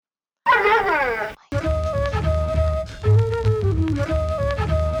Cause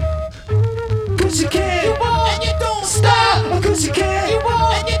you can, you won't, and you don't stop. Cause you can, you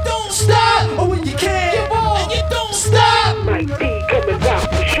won't, and you don't stop. Oh, when you can, you won't, and you don't stop. Mike D coming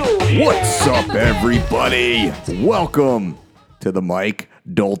out for sure. What's up, everybody? Welcome to the Mike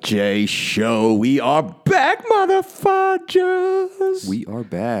Dolce Show. We are back, motherfuckers. We are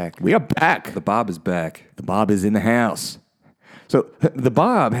back. We are back. The Bob is back. The Bob is in the house. So the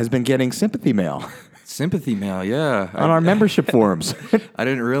Bob has been getting sympathy mail Sympathy mail, yeah. on our membership forums. I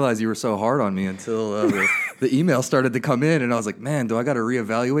didn't realize you were so hard on me until the email started to come in, and I was like, man, do I got to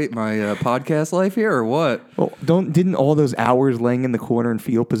reevaluate my podcast life here or what? Well, didn't all those hours laying in the corner in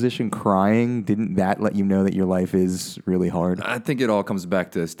fetal position crying, didn't that let you know that your life is really hard? I think it all comes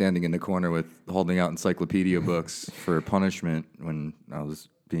back to standing in the corner with holding out encyclopedia books for punishment when I was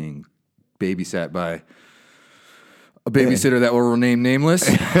being babysat by a babysitter that will remain nameless.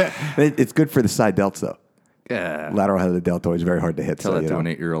 It's good for the side delts, though. Yeah. Lateral head of the deltoid is very hard to hit. Tell that to an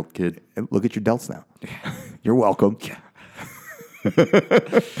 8-year-old kid. Look at your delts now. You're welcome.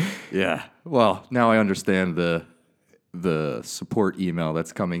 Yeah. Well, now I understand the support email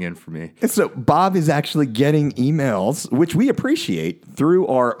that's coming in for me. And so Bob is actually getting emails, which we appreciate through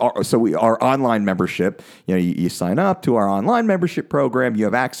our online membership. You know, you sign up to our online membership program. You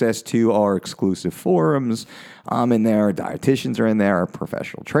have access to our exclusive forums. I'm in there. Dietitians are in there. Our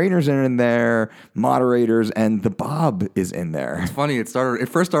professional trainers are in there. Moderators, and the Bob is in there. It's funny. It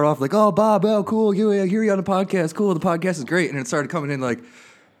first started off like, oh, Bob, oh, cool. I hear you on the podcast. Cool. The podcast is great. And it started coming in like,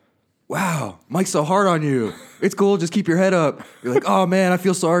 wow, Mike's so hard on you. It's cool. Just keep your head up. You're like, oh, man, I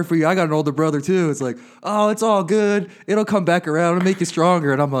feel sorry for you. I got an older brother, too. It's like, oh, it's all good. It'll come back around. It'll make you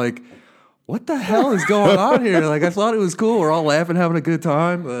stronger. And I'm like, what the hell is going on here? Like, I thought it was cool. We're all laughing, having a good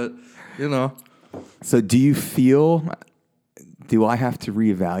time. But, you know. So do I have to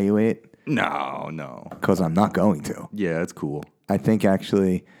reevaluate? No. Because I'm not going to. Yeah, it's cool. I think,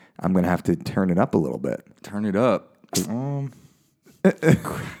 actually, I'm going to have to turn it up a little bit. Turn it up.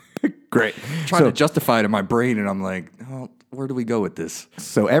 Great. Trying to justify it in my brain, and I'm like, oh, where do we go with this?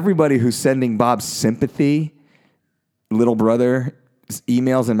 So everybody who's sending Bob sympathy, little brother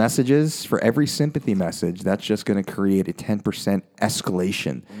emails and messages, for every sympathy message, that's just going to create a 10%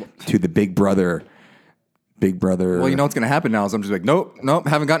 escalation to the big brother. Well, you know what's going to happen now is I'm just like, nope,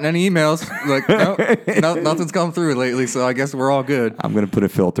 haven't gotten any emails. Like, nope, nothing's come through lately, so I guess we're all good. I'm going to put a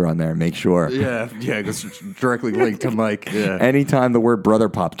filter on there and make sure. Yeah, it's directly linked to Mike. Yeah. Anytime the word brother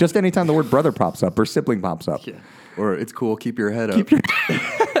pops up or sibling pops up. Yeah. Or it's cool, keep your head up.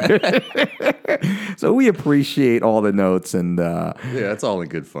 So we appreciate all the notes, and yeah, it's all in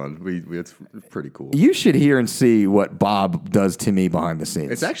good fun. It's pretty cool. You should hear and see what Bob does to me behind the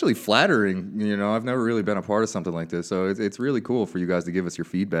scenes. It's actually flattering. You know, I've never really been a part of something like this, so it's really cool for you guys to give us your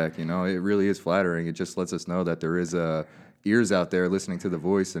feedback. You know, it really is flattering. It just lets us know that there is ears out there listening to the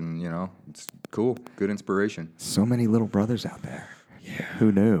voice, and you know, it's cool, good inspiration. So many little brothers out there. Yeah,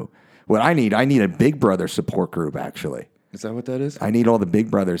 who knew? What I need a big brother support group, actually. Is that what that is? I need all the big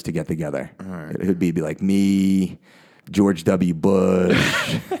brothers to get together. All right. It would be like me, George W.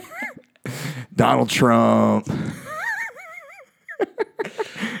 Bush, Donald Trump.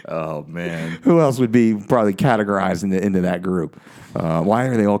 Oh, man. Who else would be probably categorized into that group? Why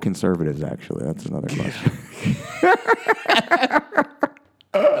are they all conservatives, actually? That's another question.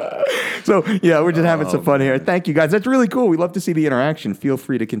 So, yeah, we're just having some fun here. Thank you, guys. That's really cool. We love to see the interaction. Feel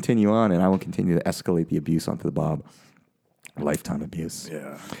free to continue on, and I will continue to escalate the abuse onto the Bob. Lifetime abuse.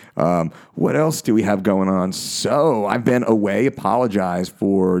 Yeah. What else do we have going on? So, I've been away. Apologize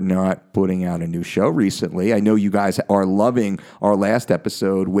for not putting out a new show recently. I know you guys are loving our last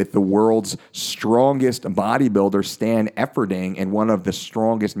episode with the world's strongest bodybuilder, Stan Efferding, and one of the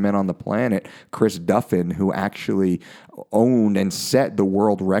strongest men on the planet, Chris Duffin, who actually owned and set the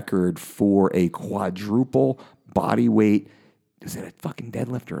world record for a quadruple body weight. Is it a fucking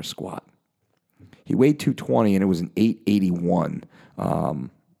deadlift or a squat? He weighed 220, and it was an 881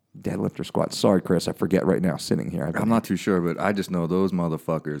 deadlift or squat. Sorry, Chris, I forget right now sitting here. I'm not too sure, but I just know those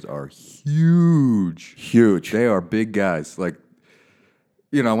motherfuckers are huge. Huge. They are big guys. Like,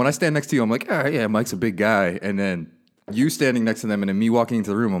 you know, when I stand next to you, I'm like, all right, yeah, Mike's a big guy. And then you standing next to them and then me walking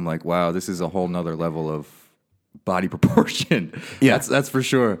into the room, I'm like, wow, this is a whole nother level of body proportion. Yeah. That's for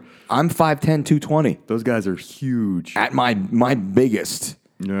sure. I'm 5'10", 220. Those guys are huge. At my biggest.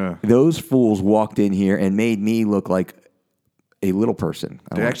 Yeah. Those fools walked in here and made me look like a little person.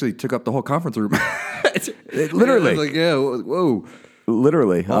 They actually took up the whole conference room. Literally. Like, yeah, whoa.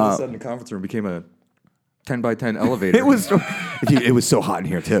 Literally. All of a sudden, the conference room became a 10 by 10 elevator. It was so hot in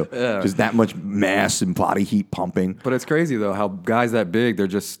here too. Yeah. Just that much mass and body heat pumping. But it's crazy though how guys that big, they're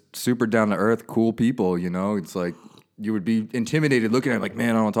just super down to earth, cool people. You know, it's like you would be intimidated looking at it like,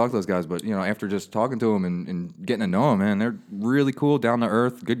 man, I don't want to talk to those guys. But you know, after just talking to them and getting to know them, man, they're really cool, down to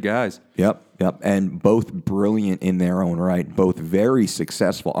earth, good guys. Yep. And both brilliant in their own right. Both very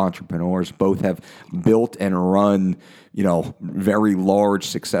successful entrepreneurs. Both have built and run, you know, very large,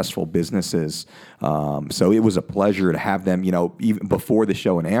 successful businesses. So it was a pleasure to have them, you know, even before the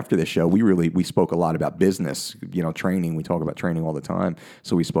show and after the show. We spoke a lot about business, you know, training. We talk about training all the time.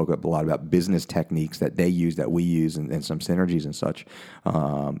 So we spoke a lot about business techniques that they use, that we use, and some synergies and such.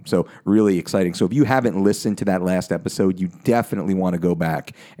 So really exciting. So if you haven't listened to that last episode, you definitely want to go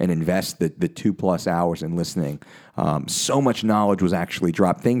back and invest the 2+ hours in listening. So much knowledge was actually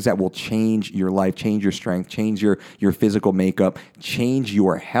dropped. Things that will change your life, change your strength, change your physical makeup, change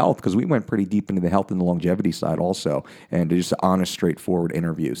your health, because we went pretty deep into the health and the longevity side also, and just honest, straightforward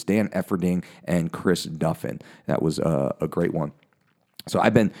interviews. Dan Efferding and Chris Duffin. That was a great one. So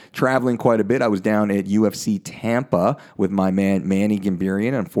I've been traveling quite a bit. I was down at UFC Tampa with my man Manny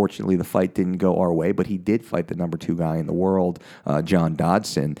Gambirian. Unfortunately, the fight didn't go our way, but he did fight the number 2 guy in the world, John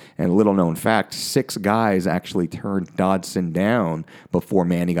Dodson. And a little known fact, 6 guys actually turned Dodson down before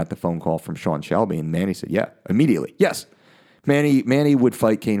Manny got the phone call from Sean Shelby. And Manny said, yeah, immediately, yes. Manny would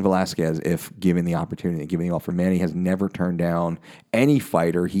fight Cain Velasquez if given the opportunity, given the offer. Manny has never turned down any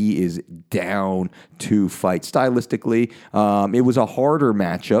fighter. He is down to fight. Stylistically, it was a harder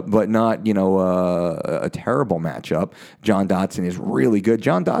matchup, but not, you know, a terrible matchup. John Dodson is really good.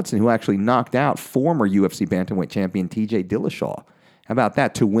 John Dodson, who actually knocked out former UFC bantamweight champion TJ Dillashaw. How about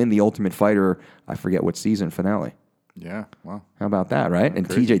that? To win the Ultimate Fighter, I forget what season finale. Yeah, wow. How about that, right? And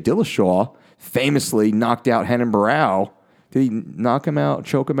Crazy. TJ Dillashaw famously knocked out Renan Barão. Did he knock him out,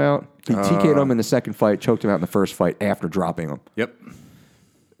 choke him out? He TK'd him in the second fight, choked him out in the first fight after dropping him. Yep.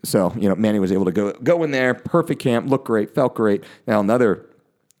 So, you know, Manny was able to go in there, perfect camp, looked great, felt great. Now, another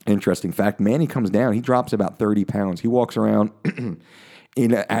interesting fact, Manny comes down, he drops about 30 pounds. He walks around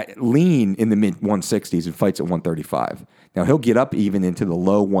lean in the mid-160s and fights at 135. Now, he'll get up even into the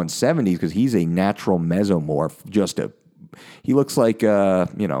low 170s because he's a natural mesomorph, he looks like, you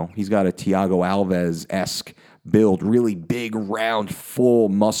know, he's got a Thiago Alves-esque build, really big, round, full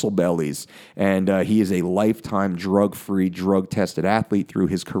muscle bellies. And he is a lifetime drug-free, drug-tested athlete through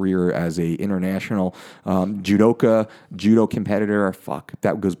his career as a international judo competitor.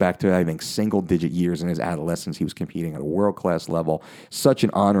 That goes back to, I think, single-digit years in his adolescence. He was competing at a world-class level. Such an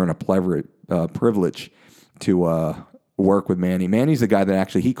honor and a privilege to work with Manny. Manny's the guy that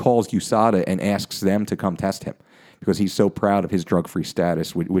actually, he calls USADA and asks them to come test him, because he's so proud of his drug-free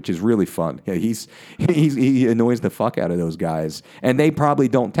status, which is really fun. Yeah, he annoys the fuck out of those guys, and they probably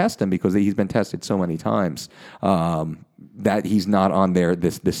don't test him because he's been tested so many times that he's not on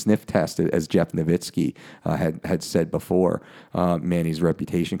the sniff test, as Jeff Nowitzki had said before. Manny's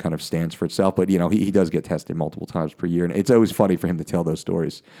reputation kind of stands for itself, but you know he does get tested multiple times per year, and it's always funny for him to tell those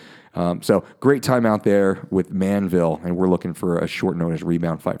stories. So great time out there with Manville, and we're looking for a short notice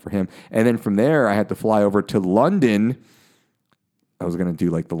rebound fight for him. And then from there, I had to fly over to London. I was going to do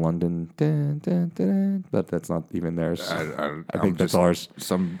like the London, but that's not even theirs. I think that's ours.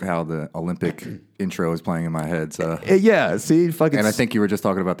 Somehow the Olympic intro is playing in my head. So yeah, see, fucking. And I think you were just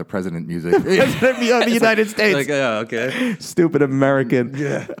talking about the president music. of the United States. Like, yeah, okay. Stupid American.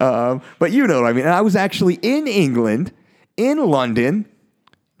 Yeah. But you know what I mean. And I was actually in England, in London,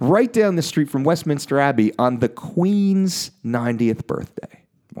 right down the street from Westminster Abbey on the Queen's 90th birthday.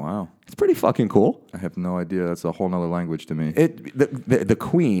 Wow. It's pretty fucking cool. I have no idea. That's a whole nother language to me. The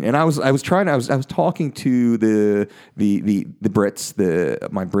Queen, and I was talking to the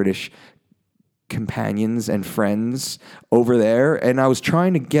Brits, my British companions and friends over there, and I was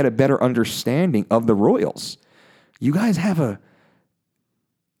trying to get a better understanding of the royals. You guys have a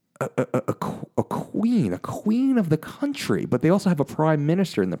queen of the country, but they also have a prime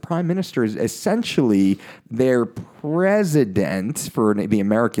minister, and the prime minister is essentially their president for the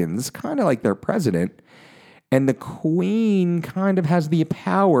Americans, kind of like their president, and the queen kind of has the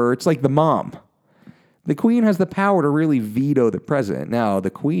power. It's like the mom. The queen has the power to really veto the president. Now,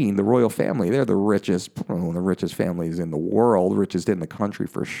 the queen, the royal family, they're the richest families in the world, richest in the country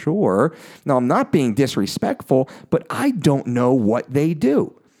for sure. Now, I'm not being disrespectful, but I don't know what they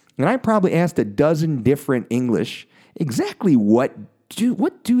do. And I probably asked a dozen different English exactly what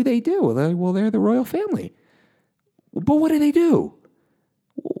do they do? Well, they're the royal family. But what do they do?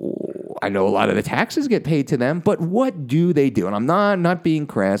 I know a lot of the taxes get paid to them, but what do they do? And I'm not being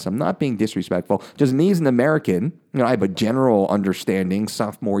crass. I'm not being disrespectful. Just me as an American, I have a general understanding,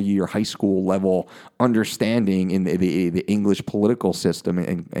 sophomore year, high school level understanding in the English political system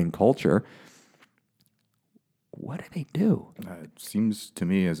and culture. What do they do? It seems to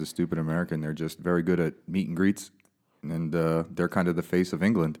me, as a stupid American, they're just very good at meet and greets, and they're kind of the face of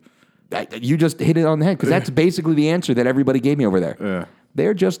England. You just hit it on the head, because that's basically the answer that everybody gave me over there. Yeah.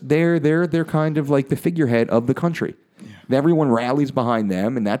 They're just they're kind of like the figurehead of the country. Yeah. Everyone rallies behind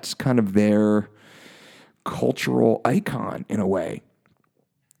them, and that's kind of their cultural icon in a way.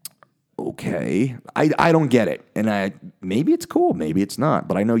 Okay, I don't get it, and maybe it's cool, maybe it's not,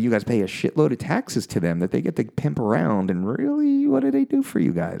 but I know you guys pay a shitload of taxes to them that they get to pimp around, and really, what do they do for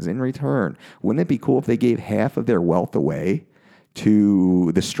you guys in return? Wouldn't it be cool if they gave half of their wealth away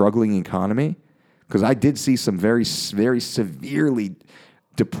to the struggling economy? Because I did see some very, very severely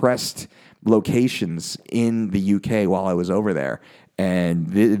depressed locations in the UK while I was over there. And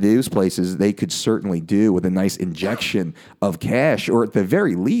those places, they could certainly do with a nice injection of cash, or at the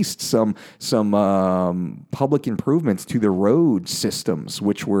very least, some public improvements to the road systems,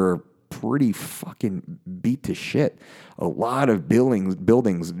 which were pretty fucking beat to shit. A lot of buildings,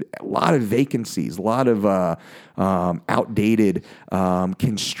 a lot of vacancies, a lot of outdated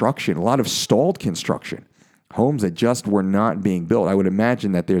construction, a lot of stalled construction, homes that just were not being built. I would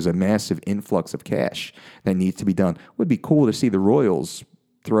imagine that there's a massive influx of cash that needs to be done. It would be cool to see the Royals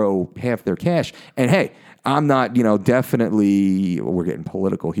throw half their cash. And hey, I'm not, definitely, we're getting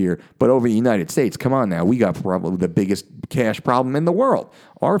political here, but over the United States, come on now, we got probably the biggest cash problem in the world.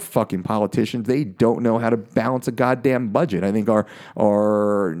 Our fucking politicians, they don't know how to balance a goddamn budget. I think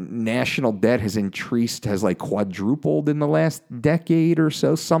our national debt has like quadrupled in the last decade or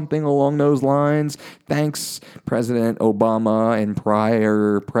so, something along those lines. Thanks, President Obama and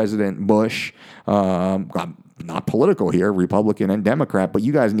prior President Bush. Not political here, Republican and Democrat, but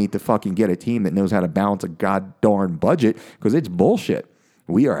you guys need to fucking get a team that knows how to balance a god-darn budget, because it's bullshit.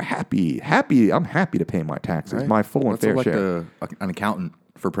 We are happy. I'm happy to pay my taxes, right. My full and fair share. An accountant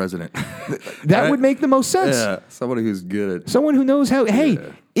for president. That would make the most sense. Yeah, somebody who's good at... Someone who knows how... Hey,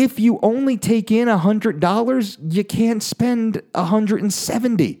 if you only take in $100, you can't spend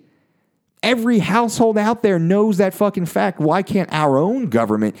 $170. Every household out there knows that fucking fact. Why can't our own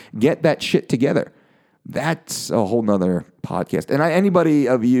government get that shit together? That's a whole nother podcast. And anybody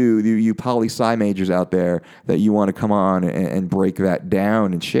of you poli-sci majors out there that you want to come on and break that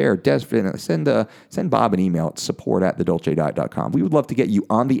down and share, definitely send Bob an email at support@thedolcediet.com. We would love to get you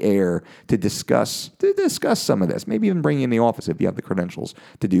on the air to discuss some of this. Maybe even bring you in the office if you have the credentials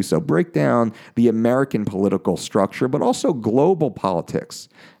to do so. Break down the American political structure, but also global politics.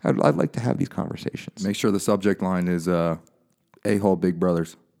 I'd like to have these conversations. Make sure the subject line is A-hole Big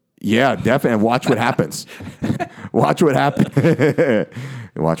Brothers. Yeah, definitely. And watch what happens. Watch what happens.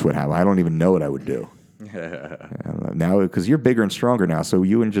 Watch what happens. I don't even know what I would do. Now, because you're bigger and stronger now, so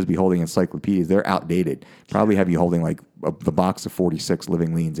you wouldn't just be holding encyclopedias. They're outdated. Probably have you holding like the box of 46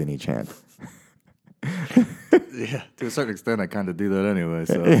 living leans in each hand. Yeah, to a certain extent, I kind of do that anyway.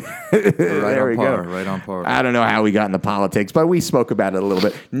 So right on par. I don't know how we got into politics, but we spoke about it a little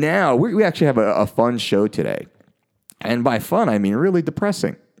bit. Now, we actually have a fun show today. And by fun, I mean really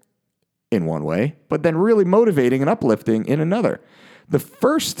depressing in one way, but then really motivating and uplifting in another. The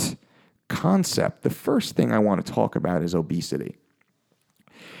first concept, the first thing I want to talk about is obesity.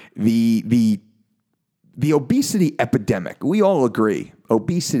 The obesity epidemic. We all agree.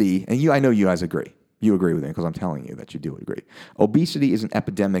 Obesity, and I know you guys agree. You agree with me because I'm telling you that you do agree. Obesity is an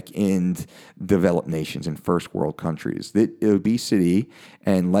epidemic in developed nations, in first world countries. The obesity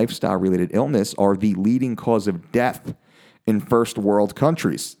and lifestyle-related illness are the leading cause of death in first world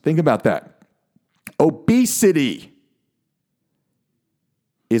countries. Think about that. Obesity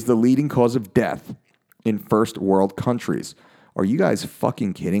is the leading cause of death in first world countries. Are you guys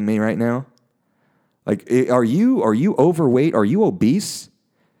fucking kidding me right now? Like, are you overweight? Are you obese?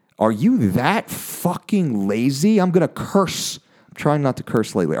 Are you that fucking lazy? I'm going to curse. I'm trying not to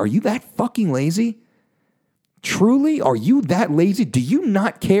curse lately. Are you that fucking lazy? Truly, are you that lazy? Do you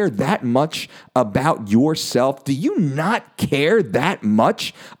not care that much about yourself? Do you not care that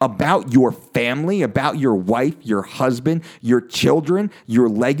much about your family, about your wife, your husband, your children, your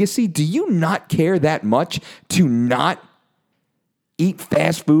legacy? Do you not care that much to not eat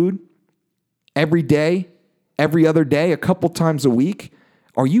fast food every day, every other day, a couple times a week?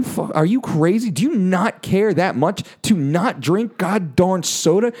 Are you crazy? Do you not care that much to not drink god darn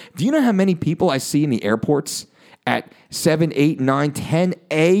soda? Do you know how many people I see in the airports at 7, 8, 9, 10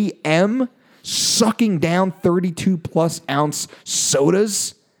 a.m. sucking down 32-plus ounce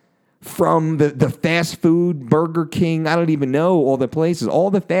sodas? from the fast food, Burger King, I don't even know all the places,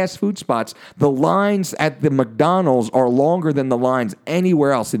 all the fast food spots. The lines at the McDonald's are longer than the lines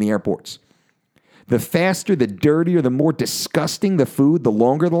anywhere else in the airports. The faster, the dirtier, the more disgusting the food, the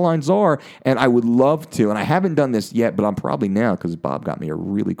longer the lines are. And I would love to, and I haven't done this yet, but I'm probably now, because Bob got me a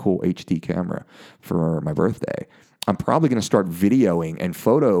really cool HD camera for my birthday. I'm probably going to start videoing and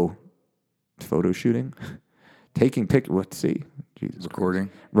photo shooting, taking pictures. Let's see. Jesus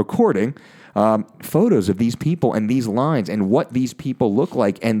recording photos of these people and these lines and what these people look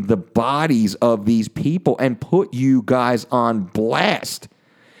like and the bodies of these people and put you guys on blast.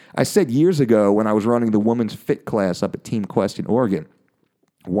 I said years ago when I was running the women's fit class up at Team Quest in Oregon,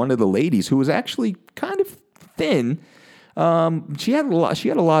 one of the ladies who was actually kind of thin, she had lost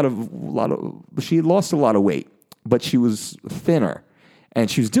a lot of weight, but she was thinner and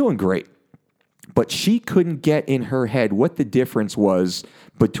she was doing great. But she couldn't get in her head what the difference was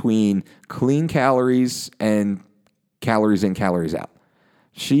between clean calories and calories in, calories out.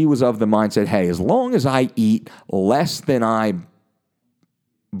 She was of the mindset, hey, as long as I eat less than I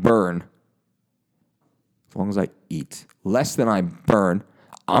burn,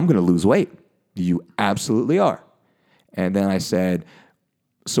 I'm going to lose weight. You absolutely are. And then I said,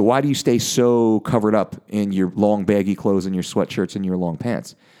 so why do you stay so covered up in your long baggy clothes and your sweatshirts and your long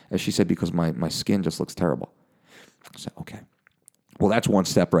pants? And she said, because my skin just looks terrible. I said, okay. Well, that's one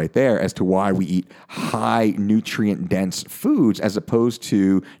step right there as to why we eat high nutrient-dense foods as opposed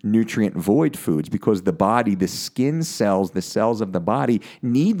to nutrient-void foods, because the body, the skin cells, the cells of the body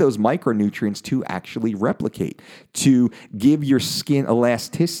need those micronutrients to actually replicate, to give your skin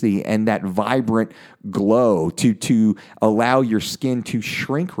elasticity and that vibrant glow, to allow your skin to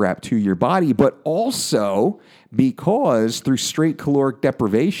shrink wrap to your body, but also because through straight caloric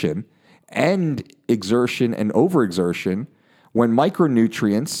deprivation and exertion and overexertion, when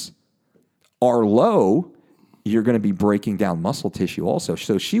micronutrients are low, you're going to be breaking down muscle tissue also.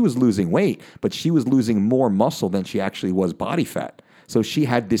 So she was losing weight, but she was losing more muscle than she actually was body fat. So she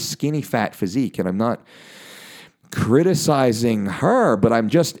had this skinny fat physique, and I'm not criticizing her, but I'm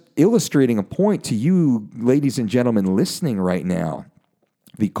just illustrating a point to you, ladies and gentlemen, listening right now.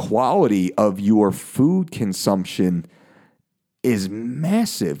 The quality of your food consumption is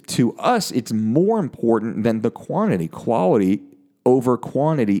massive. To us, it's more important than the quantity. Quality over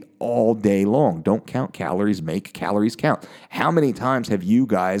quantity all day long. Don't count calories, make calories count. How many times have you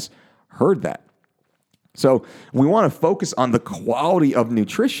guys heard that? So we want to focus on the quality of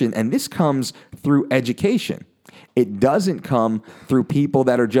nutrition, and this comes through education. It doesn't come through people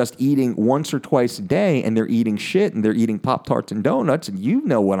that are just eating once or twice a day and they're eating shit and they're eating Pop-Tarts and donuts, and you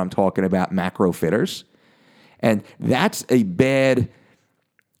know what I'm talking about, macro fitters. And that's a bad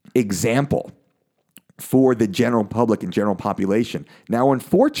example for the general public and general population. Now,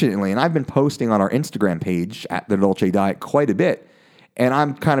 unfortunately, and I've been posting on our Instagram page at The Dolce Diet quite a bit, and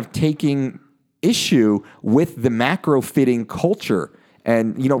I'm kind of taking issue with the macro fitting culture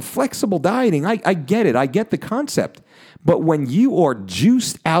and, flexible dieting. I get it. I get the concept. But when you are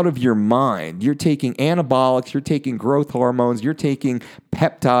juiced out of your mind, you're taking anabolics, you're taking growth hormones, you're taking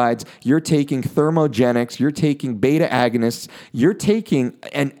peptides, you're taking thermogenics, you're taking beta agonists, you're taking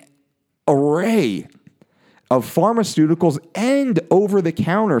an array of pharmaceuticals and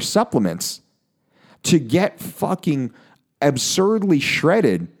over-the-counter supplements to get fucking absurdly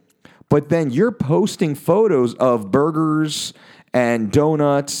shredded, but then you're posting photos of burgers and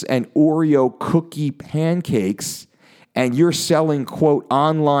donuts and Oreo cookie pancakes, and you're selling, quote,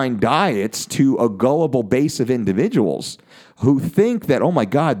 online diets to a gullible base of individuals who think that, oh my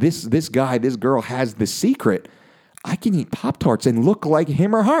God, this guy, this girl has the secret. I can eat Pop-Tarts and look like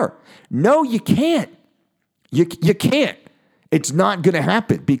him or her. No, you can't. You can't. It's not going to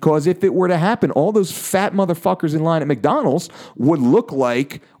happen, because if it were to happen, all those fat motherfuckers in line at McDonald's would look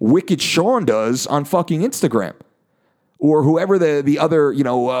like Wicked Sean does on fucking Instagram. Or whoever the other,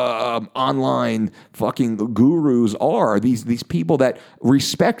 online fucking gurus are, these people that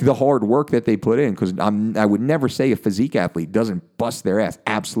respect the hard work that they put in. Because I would never say a physique athlete doesn't bust their ass.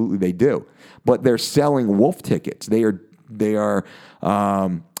 Absolutely, they do. But they're selling wolf tickets. They are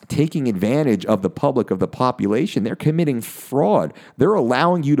taking advantage of the public, of the population. They're committing fraud. They're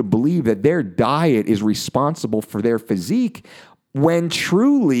allowing you to believe that their diet is responsible for their physique, when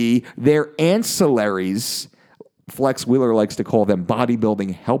truly they're ancillaries. Flex Wheeler likes to call them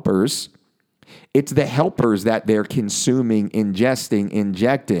bodybuilding helpers. It's the helpers that they're consuming, ingesting,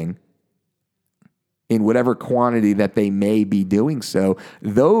 injecting in whatever quantity that they may be doing so.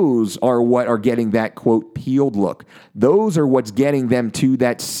 Those are what are getting that, quote, peeled look. Those are what's getting them to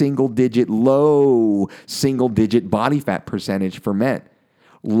that low single-digit body fat percentage for men.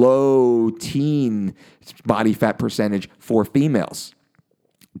 low teen body fat percentage for females.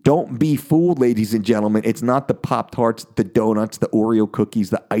 Don't be fooled, ladies and gentlemen. It's not the Pop-Tarts, the donuts, the Oreo cookies,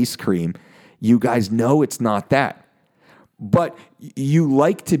 the ice cream. You guys know it's not that. But you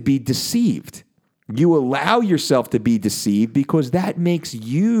like to be deceived. You allow yourself to be deceived because that makes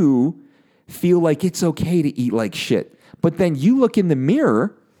you feel like it's okay to eat like shit. But then you look in the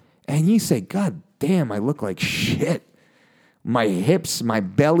mirror and you say, God damn, I look like shit. My hips, my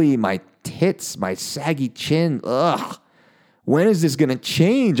belly, my tits, my saggy chin, ugh. When is this going to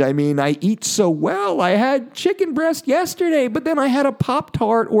change? I mean, I eat so well. I had chicken breast yesterday, but then I had a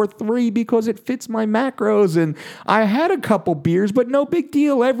Pop-Tart or 3 because it fits my macros. And I had a couple beers, but no big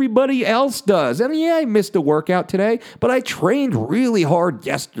deal. Everybody else does. And yeah, I missed a workout today, but I trained really hard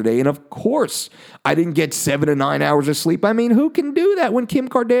yesterday. And of course, I didn't get 7 to 9 hours of sleep. I mean, who can do that when Kim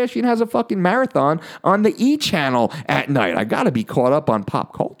Kardashian has a fucking marathon on the E! Channel at night? I got to be caught up on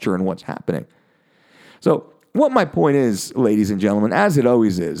pop culture and what's happening. So, what my point is, ladies and gentlemen, as it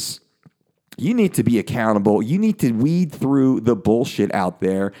always is, you need to be accountable. You need to weed through the bullshit out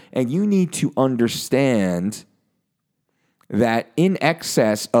there, and you need to understand that in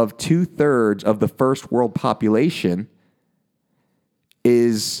excess of 2/3 of the first world population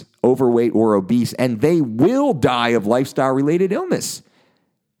is overweight or obese, and they will die of lifestyle-related illness,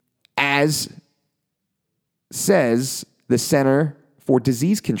 as says the Center for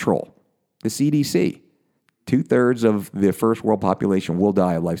Disease Control, the CDC. 2/3 of the first world population will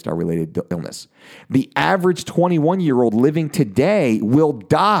die of lifestyle-related illness. The average 21-year-old living today will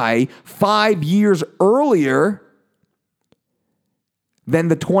die 5 years earlier than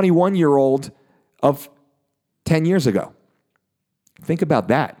the 21-year-old of 10 years ago. Think about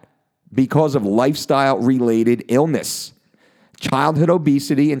that. Because of lifestyle-related illness. Childhood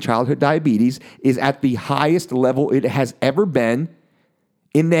obesity and childhood diabetes is at the highest level it has ever been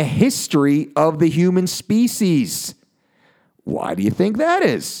in the history of the human species. Why do you think that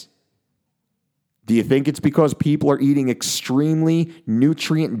is? Do you think it's because people are eating extremely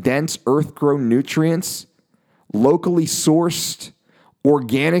nutrient-dense, earth-grown nutrients, locally sourced,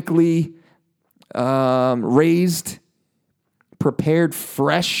 organically raised, prepared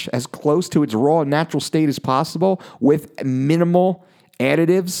fresh, as close to its raw and natural state as possible, with minimal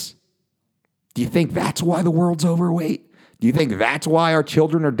additives? Do you think that's why the world's overweight? Do you think that's why our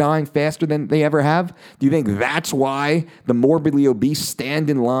children are dying faster than they ever have? Do you think that's why the morbidly obese stand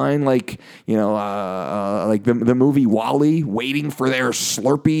in line like the movie WALL-E, waiting for their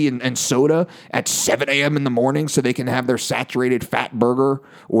Slurpee and soda at 7 a.m. in the morning so they can have their saturated fat burger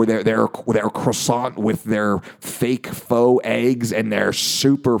or their croissant with their fake faux eggs and their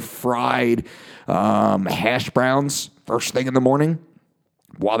super fried hash browns first thing in the morning?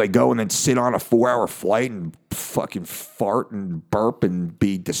 While they go and then sit on a 4-hour flight and fucking fart and burp and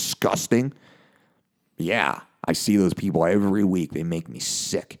be disgusting. Yeah, I see those people every week. They make me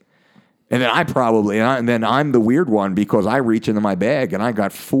sick. And then I'm the weird one because I reach into my bag and I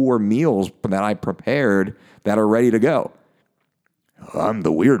got 4 meals that I prepared that are ready to go. I'm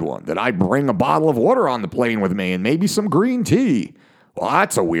the weird one that I bring a bottle of water on the plane with me and maybe some green tea. Well,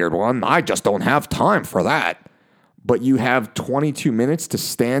 that's a weird one. I just don't have time for that. But you have 22 minutes to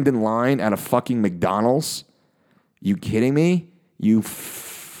stand in line at a fucking McDonald's? You kidding me?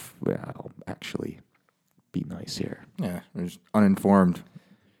 Well, actually, be nice here. Yeah, there's uninformed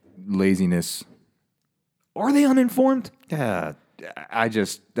laziness. Are they uninformed? Yeah,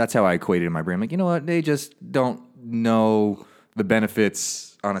 that's how I equate it in my brain. I'm like, you know what? They just don't know the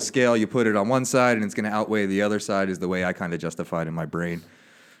benefits on a scale. You put it on one side and it's going to outweigh the other side is the way I kind of justified in my brain,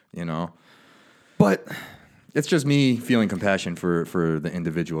 you know? But it's just me feeling compassion for the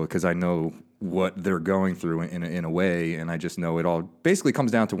individual because I know what they're going through in a way, and I just know it all basically comes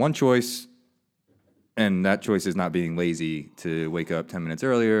down to one choice, and that choice is not being lazy to wake up 10 minutes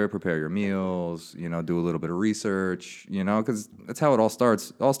earlier, prepare your meals, do a little bit of research, because that's how it all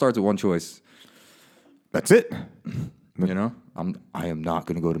starts. It all starts with one choice. That's it. I am not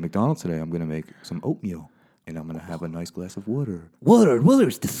going to go to McDonald's today. I'm going to make some oatmeal. And I'm going to have a nice glass of water. Water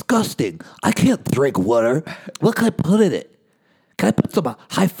is disgusting. I can't drink water. What can I put in it? Can I put some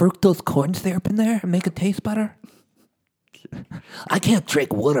high fructose corn syrup in there and make it taste better? I can't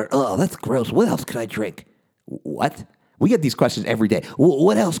drink water. Oh, that's gross. What else can I drink? What? We get these questions every day.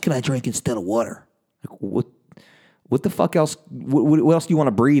 What else can I drink instead of water? What the fuck else? What else do you want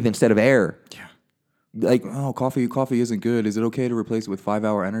to breathe instead of air? Yeah. Like, oh, coffee isn't good. Is it okay to replace it with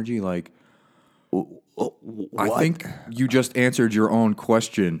 5-hour energy? Like, I think you just answered your own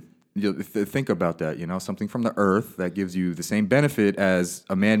question. Think about that, something from the earth that gives you the same benefit as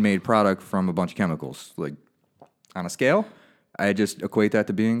a man-made product from a bunch of chemicals. Like, on a scale, I just equate that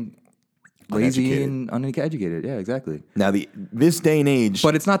to being lazy Uneducated. and uneducated. Yeah, exactly. Now, this day and age,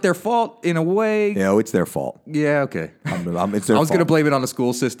 But it's not their fault in a way. it's their fault. Yeah, okay. It's their I was going to fault. blame it on the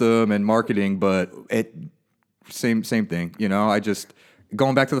school system and marketing, but It, same thing. I just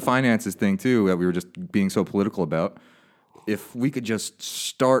going back to the finances thing too that we were just being so political about. If we could just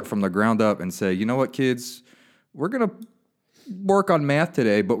start from the ground up and say, you know what, kids, we're going to work on math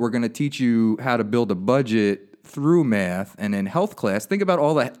today, but we're going to teach you how to build a budget through math. And in health class, think about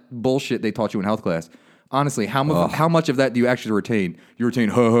all that bullshit they taught you in health class. Honestly, how much of that do you actually retain? You retain,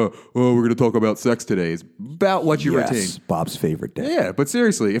 we're going to talk about sex today. Is about what you retain. Bob's favorite day. Yeah, but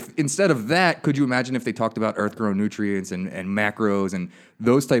seriously, if instead of that, could you imagine if they talked about earth-grown nutrients and macros and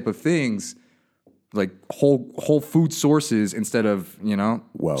those type of things, like whole food sources instead of,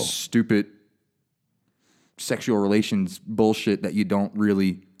 Whoa. stupid sexual relations bullshit that you don't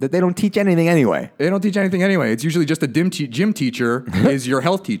really... That they don't teach anything anyway. They don't teach anything anyway. It's usually just a gym teacher is your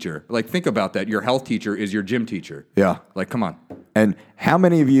health teacher. Like, think about that. Your health teacher is your gym teacher. Yeah. Like, come on. And how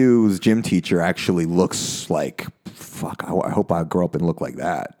many of you's gym teacher actually looks like, fuck, I hope I grow up and look like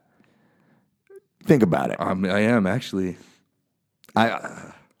that? Think about it. I am, actually.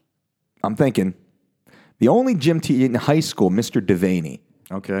 I'm thinking, the only gym teacher in high school, Mr. Devaney.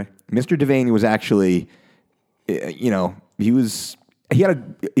 Okay. Mr. Devaney was actually, I'm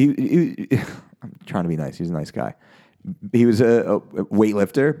trying to be nice. He's a nice guy. He was a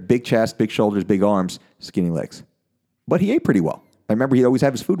weightlifter, big chest, big shoulders, big arms, skinny legs. But he ate pretty well. I remember he'd always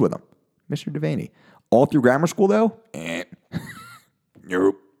have his food with him. Mr. Devaney. All through grammar school, though?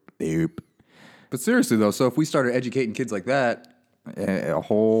 Nope. But seriously, though, so if we started educating kids like that, a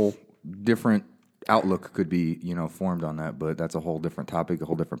whole different outlook could be, formed on that. But that's a whole different topic, a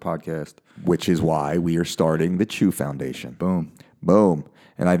whole different podcast. Which is why we are starting the Chew Foundation. Boom.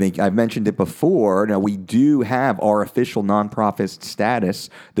 And I think I've mentioned it before. Now, we do have our official nonprofit status,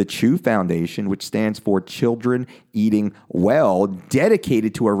 the Chew Foundation, which stands for Children Eating Well,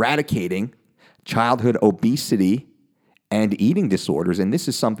 dedicated to eradicating childhood obesity and eating disorders. And this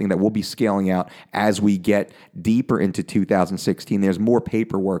is something that we'll be scaling out as we get deeper into 2016. There's more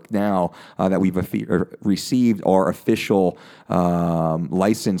paperwork now that we've received our official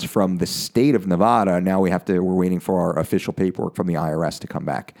license from the state of Nevada. Now we're waiting for our official paperwork from the IRS to come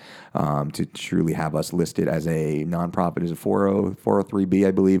back to truly have us listed as a nonprofit. Is it 403B,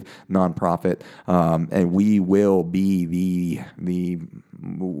 I believe, nonprofit. And we will be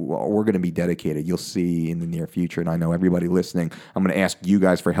we're going to be dedicated. You'll see in the near future. And I know everybody listening, I'm going to ask you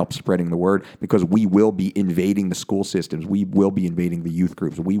guys for help spreading the word, because we will be invading the school systems. We will be invading the youth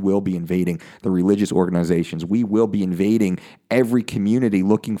groups. We will be invading the religious organizations. We will be invading every community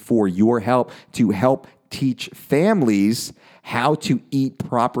looking for your help to help teach families how to eat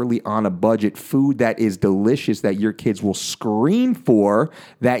properly on a budget, food that is delicious, that your kids will scream for,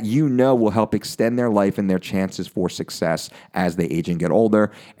 that will help extend their life and their chances for success as they age and get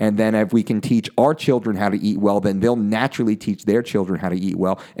older. And then if we can teach our children how to eat well, then they'll naturally teach their children how to eat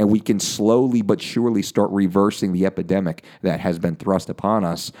well, and we can slowly but surely start reversing the epidemic that has been thrust upon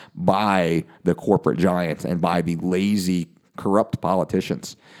us by the corporate giants and by the lazy, corrupt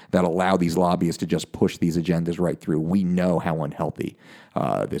politicians that allow these lobbyists to just push these agendas right through. We know how unhealthy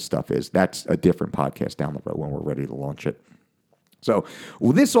this stuff is. That's a different podcast down the road when we're ready to launch it. So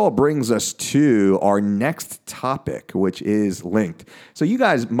this all brings us to our next topic, which is linked. So you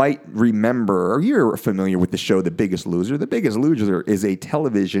guys might remember, or you're familiar with the show The Biggest Loser. The Biggest Loser is a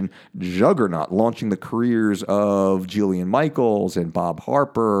television juggernaut launching the careers of Jillian Michaels and Bob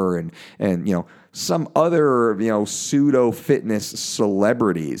Harper and some other pseudo fitness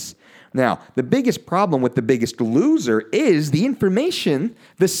celebrities. Now, the biggest problem with The Biggest Loser is the information,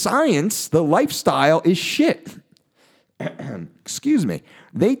 the science, the lifestyle is shit. Excuse me.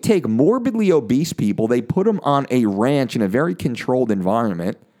 They take morbidly obese people, they put them on a ranch in a very controlled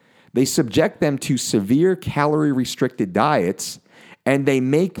environment, they subject them to severe calorie-restricted diets, and they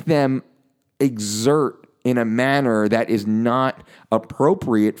make them exert in a manner that is not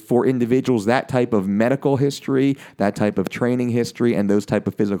appropriate for individuals, that type of medical history, that type of training history, and those type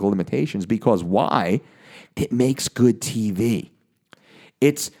of physical limitations. Because why? It makes good TV.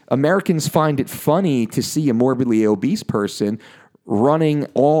 Americans find it funny to see a morbidly obese person running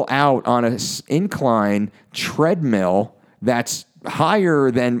all out on an incline treadmill that's higher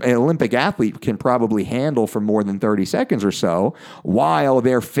than an Olympic athlete can probably handle for more than 30 seconds or so, while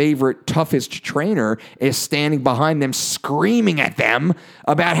their favorite, toughest trainer is standing behind them screaming at them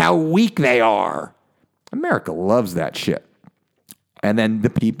about how weak they are. America loves that shit. And then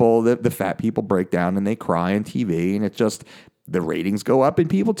the fat people break down and they cry on TV, and it's just... the ratings go up and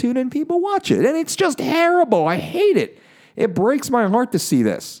people tune in, people watch it. And it's just terrible. I hate it. It breaks my heart to see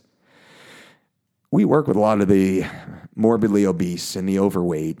this. We work with a lot of the morbidly obese and the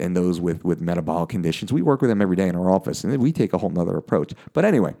overweight and those with metabolic conditions. We work with them every day in our office, and we take a whole nother approach. But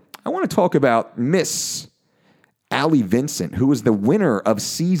anyway, I want to talk about Miss Allie Vincent, who was the winner of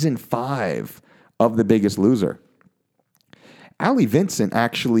season 5 of The Biggest Loser. Allie Vincent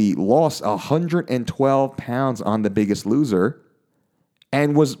actually lost 112 pounds on The Biggest Loser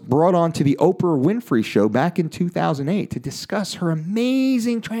and was brought on to the Oprah Winfrey Show back in 2008 to discuss her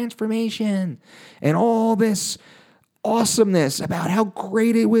amazing transformation and all this awesomeness about how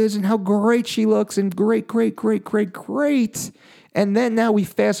great it was and how great she looks and great. And then now we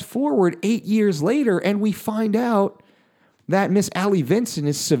fast forward 8 years later and we find out that Miss Allie Vincent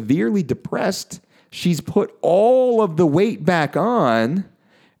is severely depressed. She's put all of the weight back on,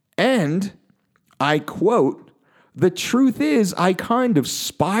 and I quote, "The truth is, I kind of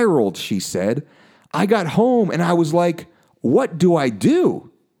spiraled," she said. "I got home and I was like, what do I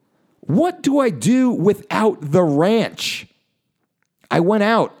do? What do I do without the ranch? I went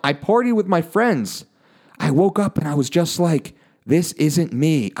out, I partied with my friends. I woke up and I was just like, this isn't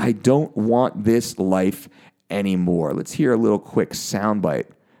me. I don't want this life anymore." Let's hear a little quick soundbite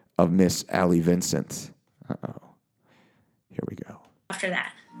of Miss Allie Vincent. Uh-oh. Here we go. After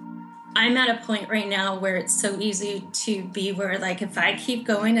that, I'm at a point right now where it's so easy to be where, like, if I keep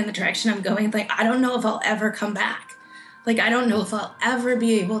going in the direction I'm going, like, I don't know if I'll ever come back. Like, I don't know if I'll ever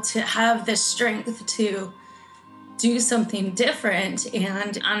be able to have the strength to do something different.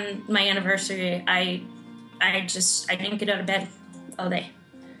 And on my anniversary, I didn't get out of bed all day.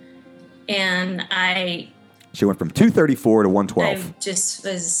 And She went from 234 to 112.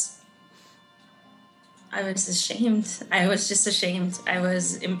 I was ashamed. I was just ashamed. I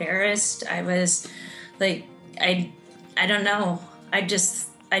was embarrassed. I was like, I don't know. I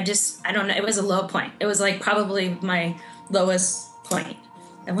don't know. It was a low point. It was like probably my lowest point.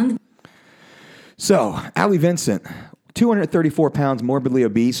 So, Allie Vincent, 234 pounds, morbidly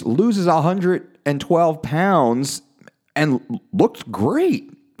obese, loses 112 pounds and looked great.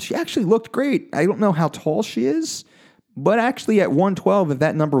 She actually looked great. I don't know how tall she is, but actually at 112, if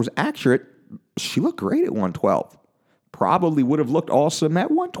that number was accurate, she looked great at 112. Probably would have looked awesome at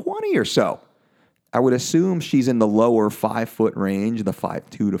 120 or so. I would assume she's in the lower 5 foot range, the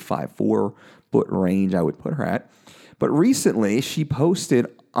 5'2" to 5'4" foot range I would put her at. But recently she posted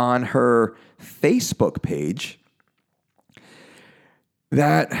on her Facebook page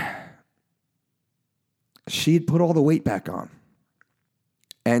that she had put all the weight back on.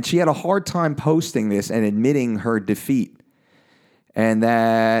 And she had a hard time posting this and admitting her defeat. And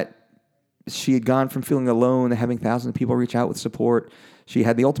that she had gone from feeling alone to having thousands of people reach out with support. She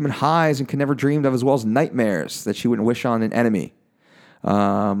had the ultimate highs and could never dreamed of, as well as nightmares that she wouldn't wish on an enemy.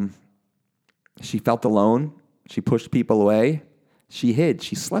 She felt alone. She pushed people away. She hid.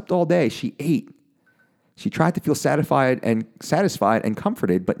 She slept all day. She ate. She tried to feel satisfied and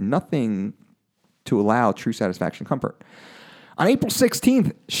comforted, but nothing to allow true satisfaction and comfort. On April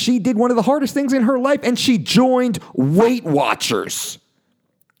 16th, she did one of the hardest things in her life, and she joined Weight Watchers.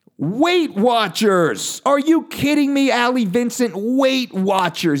 Weight Watchers. Are you kidding me, Allie Vincent? Weight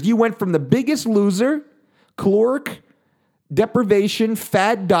Watchers. You went from The Biggest Loser, caloric deprivation,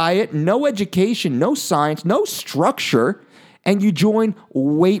 fad diet, no education, no science, no structure, and you join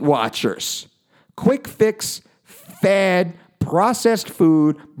Weight Watchers. Quick fix, fad, processed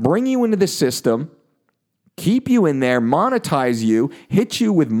food, bring you into the system, keep you in there, monetize you, hit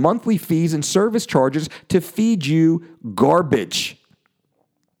you with monthly fees and service charges to feed you garbage.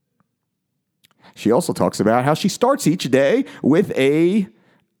 She also talks about how she starts each day with a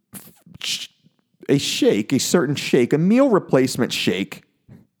shake, a certain shake, a meal replacement shake.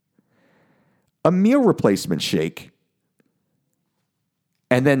 A meal replacement shake.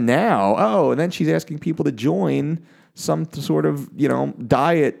 And then and then she's asking people to join some sort of,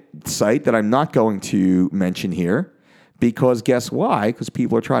 diet site that I'm not going to mention here. Because guess why? Because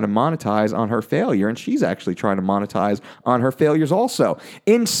people are trying to monetize on her failure, and she's actually trying to monetize on her failures also.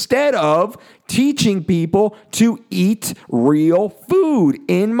 Instead of teaching people to eat real food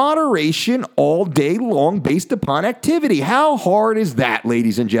in moderation all day long based upon activity. How hard is that,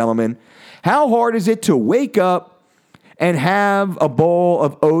 ladies and gentlemen? How hard is it to wake up and have a bowl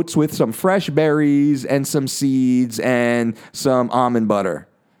of oats with some fresh berries and some seeds and some almond butter?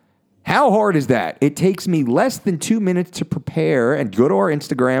 How hard is that? It takes me less than 2 minutes to prepare, and go to our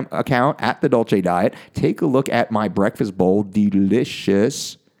Instagram account at The Dolce Diet. Take a look at my breakfast bowl.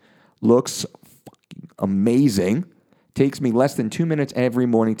 Delicious. Looks fucking amazing. Takes me less than 2 minutes every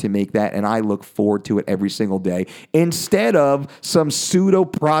morning to make that, and I look forward to it every single day instead of some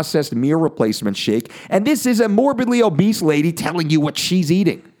pseudo-processed meal replacement shake. And this is a morbidly obese lady telling you what she's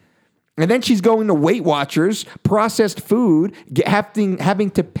eating. And then she's going to Weight Watchers, processed food,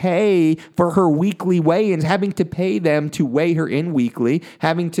 having to pay for her weekly weigh-ins, having to pay them to weigh her in weekly,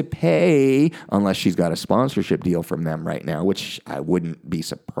 having to pay, unless she's got a sponsorship deal from them right now, which I wouldn't be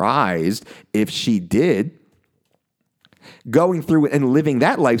surprised if she did. Going through and living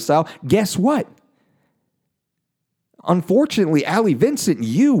that lifestyle, guess what? Unfortunately, Allie Vincent,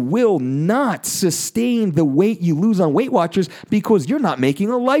 you will not sustain the weight you lose on Weight Watchers because you're not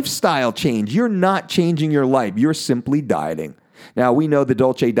making a lifestyle change. You're not changing your life. You're simply dieting. Now, we know the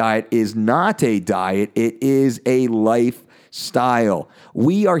Dolce diet is not a diet. It is a lifestyle.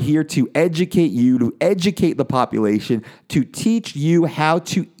 We are here to educate you, to educate the population, to teach you how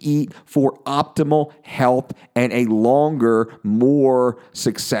to eat for optimal health and a longer, more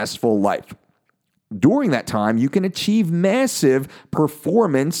successful life. During that time, you can achieve massive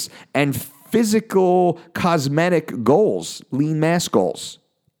performance and physical cosmetic goals, lean mass goals,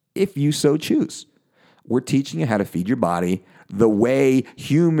 if you so choose. We're teaching you how to feed your body the way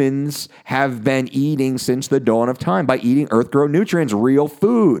humans have been eating since the dawn of time, by eating earth-grown nutrients, real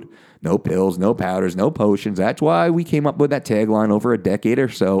food. No pills, no powders, no potions. That's why we came up with that tagline over a decade or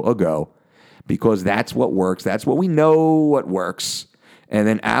so ago, because that's what works. That's what we know what works. And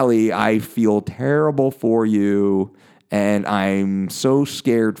then, Allie, I feel terrible for you, and I'm so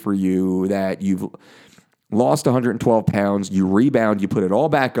scared for you that you've lost 112 pounds, you rebound, you put it all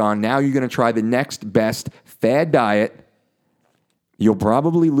back on. Now you're going to try the next best fad diet. You'll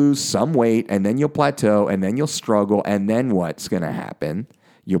probably lose some weight, and then you'll plateau, and then you'll struggle, and then what's going to happen?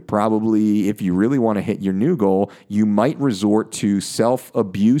 You'll probably, if you really want to hit your new goal, you might resort to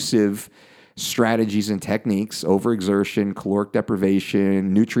self-abusive strategies and techniques, overexertion, caloric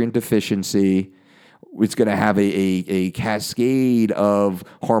deprivation, nutrient deficiency. It's going to have a cascade of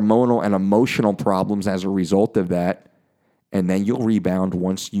hormonal and emotional problems as a result of that. And then you'll rebound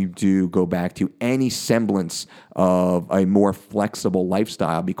once you do go back to any semblance of a more flexible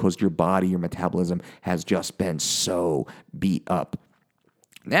lifestyle, because your body, your metabolism has just been so beat up.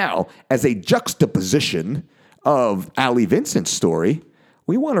 Now, as a juxtaposition of Allie Vincent's story,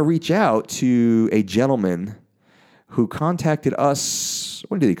 we want to reach out to a gentleman who contacted us.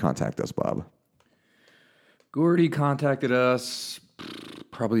 When did he contact us, Bob? Gordy contacted us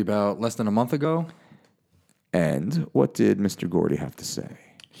probably about less than a month ago. And what did Mr. Gordy have to say?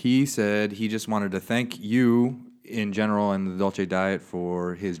 He said he just wanted to thank you in general and the Dolce Diet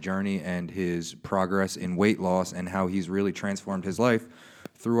for his journey and his progress in weight loss and how he's really transformed his life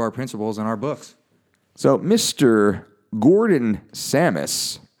through our principles and our books. So Mr. Gordon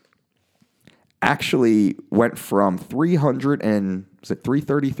Samus actually went from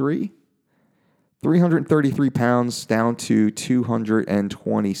 333 pounds down to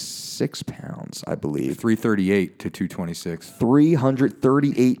 226 pounds, I believe. 338 to 226.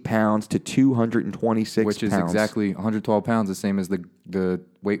 338 pounds to 226 Which is pounds. exactly 112 pounds, the same as the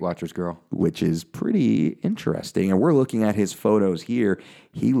Weight Watchers girl. Which is pretty interesting. And we're looking at his photos here.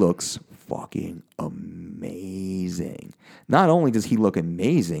 He looks fucking amazing. Not only does he look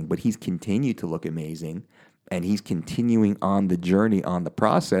amazing, but he's continued to look amazing. And he's continuing on the journey, on the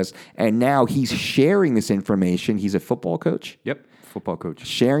process. And now he's sharing this information. He's a football coach? Yep, football coach.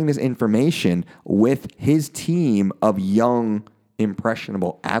 Sharing this information with his team of young,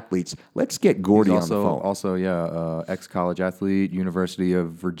 impressionable athletes. Let's get Gordy on the phone. Also, ex-college athlete, University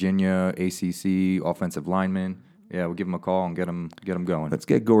of Virginia, ACC, offensive lineman. Yeah, we'll give him a call and get him going. Let's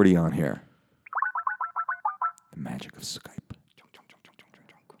get Gordy on here. The magic of Skype.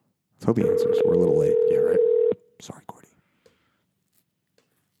 Let's hope he answers. We're a little late. Yeah, right? Sorry, Gordy.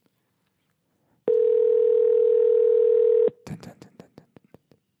 Dun, dun, dun, dun, dun.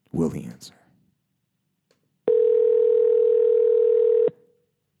 Will he answer?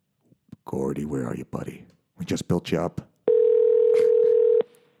 Gordy, where are you, buddy? We just built you up.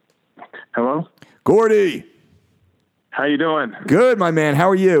 Hello? Gordy! How you doing? Good, my man. How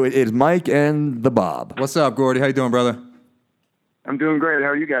are you? It is Mike and the Bob. What's up, Gordy? How you doing, brother? I'm doing great. How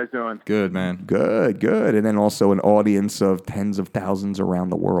are you guys doing? Good, man. Good, good. And then also an audience of tens of thousands around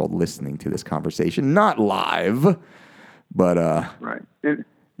the world listening to this conversation. Not live, but right. In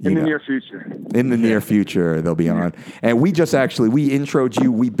the near future. In the near future, they'll be on. And we introed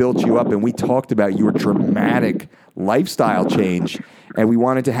you, we built you up, and we talked about your dramatic lifestyle change. And we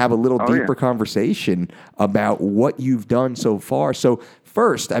wanted to have a little deeper conversation about what you've done so far. So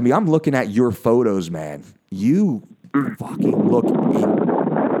first, I'm looking at your photos, man. You fucking look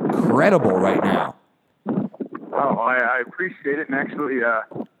incredible right now. Well, I appreciate it. And actually,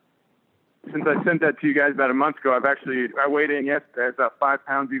 since I sent that to you guys about a month ago, I weighed in yesterday. It's about 5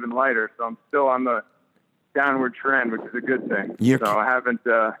 pounds even lighter. So I'm still on the downward trend, which is a good thing. So I haven't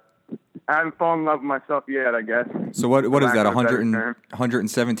fallen in love with myself yet, I guess. So what is that,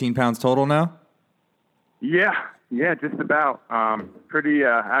 117 pounds total now? Yeah, just about. Pretty,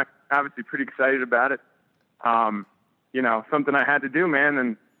 obviously pretty excited about it. Something I had to do, man.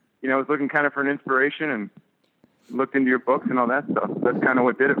 And, I was looking kind of for an inspiration and looked into your books and all that stuff. That's kind of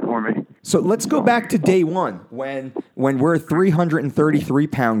what did it for me. So let's go back to day one when we're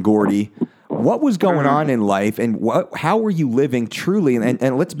 333-pound Gordy. What was going on in life, and how were you living truly?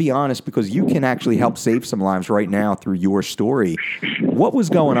 And let's be honest, because you can actually help save some lives right now through your story. What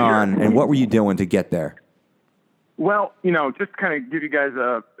was going on, and what were you doing to get there? Well, just kind of give you guys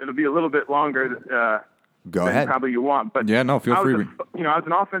it'll be a little bit longer Go than ahead. probably you want. But yeah, no, feel free. I was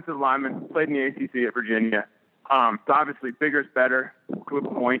an offensive lineman, played in the ACC at Virginia. So obviously bigger is better, good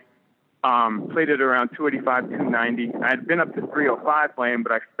point. Played at around 285, 290. I had been up to 305 playing,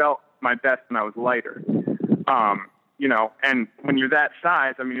 but I felt my best when I was lighter. And when you're that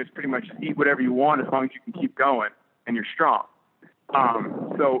size, it's pretty much eat whatever you want as long as you can keep going and you're strong.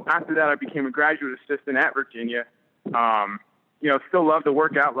 So after that, I became a graduate assistant at Virginia. Still love to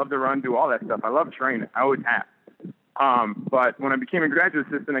work out, love to run, do all that stuff. I love training. I always have. But when I became a graduate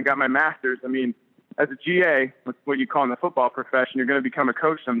assistant, I got my master's. As a GA, what you call in the football profession, you're going to become a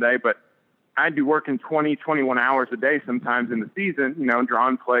coach someday, but I'd be working 20, 21 hours a day sometimes in the season,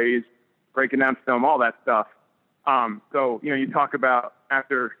 drawing plays, breaking down film, all that stuff. So you talk about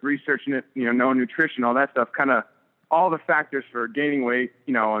after researching it, knowing nutrition, all that stuff, kind of all the factors for gaining weight,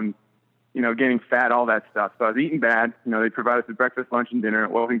 and, gaining fat, all that stuff. So I was eating bad. They provided us with breakfast, lunch, and dinner.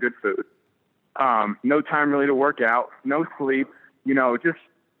 It wasn't good food. No time really to work out, no sleep, just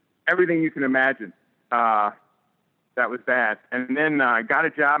everything you can imagine. That was bad. And then I got a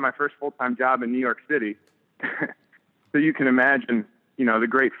job, my first full-time job in New York City. So you can imagine, the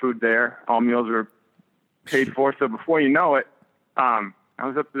great food there. All meals were paid for. So before you know it, I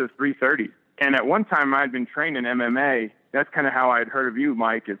was up to the 330. And at one time I had been trained in MMA. That's kind of how I had heard of you,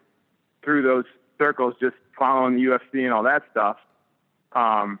 Mike, is through those circles, just following the UFC and all that stuff.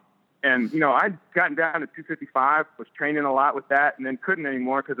 And, I'd gotten down to 255, was training a lot with that, and then couldn't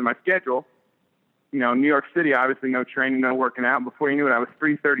anymore because of my schedule. New York City, obviously no training, no working out. Before you knew it, I was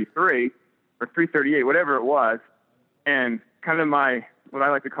 333 or 338, whatever it was. And kind of what I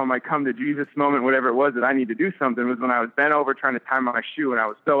like to call my come to Jesus moment, whatever it was that I need to do something, was when I was bent over trying to tie my shoe and I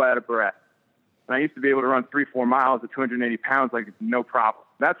was so out of breath. And I used to be able to run 3-4 miles at 280 pounds like no problem.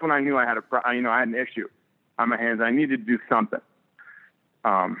 That's when I knew I had I had an issue on my hands. I needed to do something.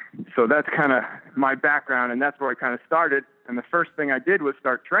 So that's kind of my background, and that's where I kind of started. And the first thing I did was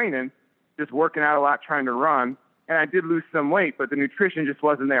start training, just working out a lot, trying to run. And I did lose some weight, but the nutrition just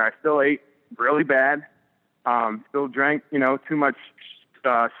wasn't there. I still ate really bad, still drank, too much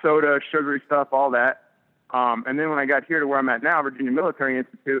soda, sugary stuff, all that. And then when I got here to where I'm at now, Virginia Military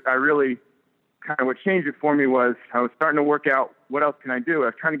Institute, I really kind of what changed it for me was I was starting to work out what else can I do. I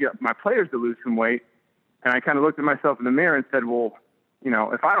was trying to get my players to lose some weight. And I kind of looked at myself in the mirror and said, well,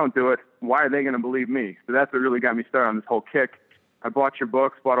 if I don't do it, why are they going to believe me? So that's what really got me started on this whole kick. I bought your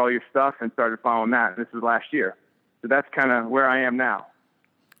books, bought all your stuff, and started following that. And this was last year. So that's kind of where I am now.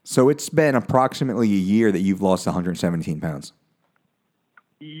 So it's been approximately a year that you've lost 117 pounds.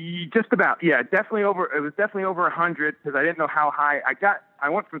 Just about, yeah. It was definitely over 100 because I didn't know how high I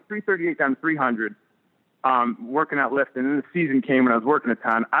went from 338 down to 300, working out lifting. And then the season came and I was working a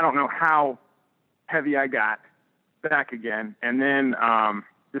ton. I don't know how heavy I got back again. And then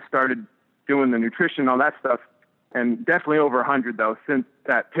just started doing the nutrition, all that stuff. And definitely over 100 though, since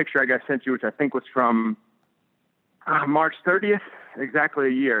that picture I got sent you, which I think was from March 30th, exactly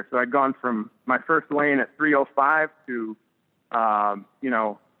a year. So I'd gone from my first weigh-in at 305 to, or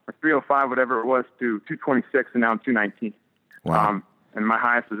 305, whatever it was, to 226, and now I'm 219. Wow. And my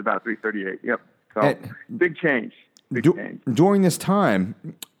highest was about 338. Yep. So big change. During this time,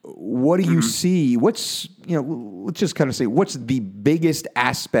 what do you see? Let's just kind of say, what's the biggest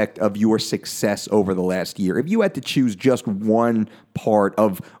aspect of your success over the last year? If you had to choose just one part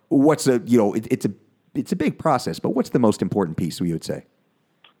of it's a big process, but what's the most important piece, we would say?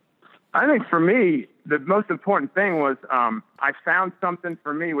 I think for me, the most important thing was I found something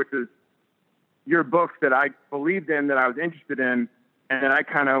for me, which is your books that I believed in, that I was interested in, and then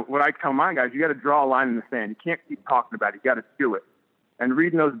what I tell my guys, you got to draw a line in the sand. You can't keep talking about it. You got to do it. And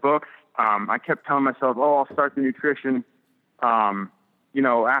reading those books, I kept telling myself, I'll start the nutrition,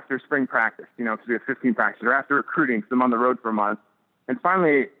 after spring practice, because we have 15 practices, or after recruiting, because I'm on the road for a month. And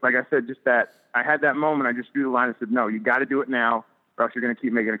finally, like I said, just that I had that moment. I just drew the line and said, no, you got to do it now or else you're going to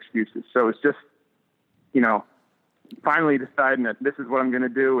keep making excuses. So it's just, finally deciding that this is what I'm going to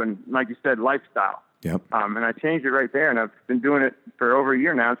do. And like you said, lifestyle. Yep. And I changed it right there, and I've been doing it for over a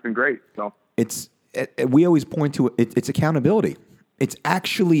year now. It's been great. So we always point to it's accountability. It's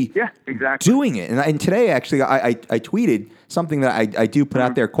actually doing it. And today, actually, I tweeted something that I do put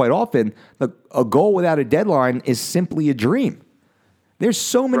out there quite often. A goal without a deadline is simply a dream. There's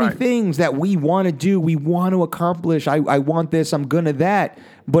so many things that we want to do, we want to accomplish. I want this, I'm going to that.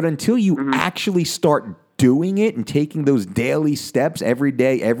 But until you actually start doing it and taking those daily steps every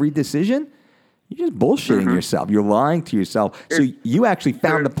day, every decision, you're just bullshitting yourself. You're lying to yourself. So you actually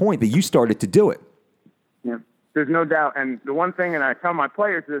found the point that you started to do it. Yeah, there's no doubt. And the one thing, and I tell my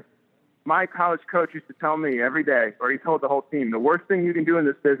players this, my college coach used to tell me every day, or he told the whole team, the worst thing you can do in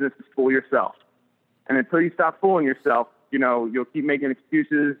this business is fool yourself. And until you stop fooling yourself, you'll keep making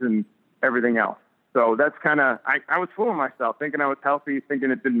excuses and everything else. So that's kind of, I was fooling myself, thinking I was healthy, thinking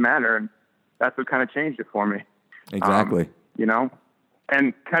it didn't matter. And that's what kind of changed it for me. Exactly.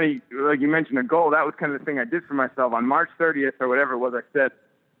 And kind of, like you mentioned, a goal, that was kind of the thing I did for myself. On March 30th or whatever it was, I said,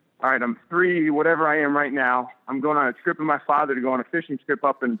 all right, I'm free, whatever I am right now. I'm going on a trip with my father to go on a fishing trip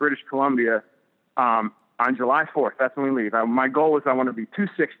up in British Columbia on July 4th. That's when we leave. My goal was I want to be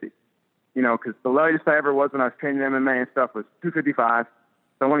 260, because the latest I ever was when I was training MMA and stuff was 255.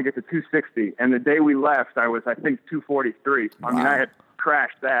 So I want to get to 260. And the day we left, I was, I think, 243. Wow. I mean, I had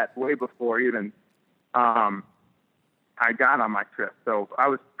crashed that way before even I got on my trip. So I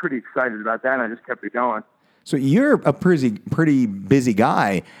was pretty excited about that, and I just kept it going. So you're a pretty busy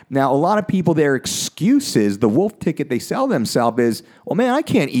guy. Now, a lot of people, their excuses, the wolf ticket they sell themselves is, well, man, I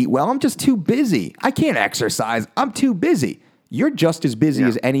can't eat well. I'm just too busy. I can't exercise. I'm too busy. You're just as busy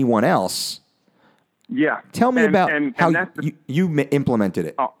as anyone else. Yeah. Tell me about how you implemented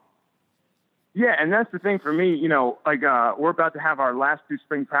it. Oh. Yeah, and that's the thing for me, we're about to have our last 2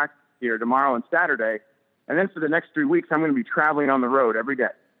 spring practices here tomorrow and Saturday. And then for the next 3 weeks, I'm going to be traveling on the road every day.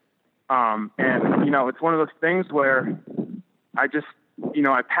 It's one of those things where I just,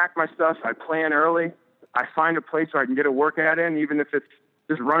 I pack my stuff, I plan early, I find a place where I can get a workout in, even if it's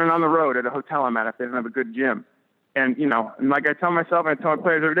just running on the road at a hotel I'm at if they don't have a good gym. And, and like I tell myself, and I tell my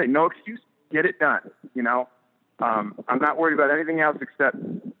players every day, no excuse, get it done. I'm not worried about anything else except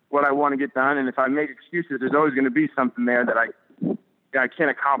what I want to get done. And if I make excuses, there's always going to be something there that I can't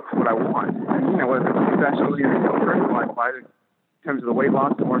accomplish what I want. And, whether it's professionally or personal life, in terms of the weight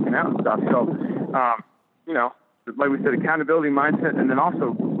loss and working out and stuff. So, like we said, accountability mindset. And then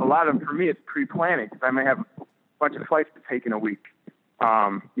also a lot of, for me, it's pre-planning because I may have a bunch of flights to take in a week.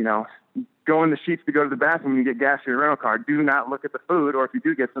 Go in the sheets to go to the bathroom when you get gas in your rental car. Do not look at the food, or if you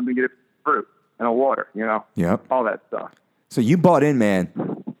do get something, get it fruit and a water, Yep. all that stuff. So you bought in, man.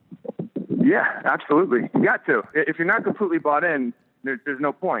 Yeah, absolutely. You got to. If you're not completely bought in, there's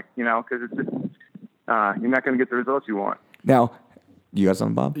no point, because it's just, you're not going to get the results you want. Now, you got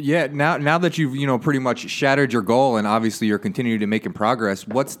something, Bob? Yeah. Now that you've pretty much shattered your goal, and obviously you're continuing to make progress,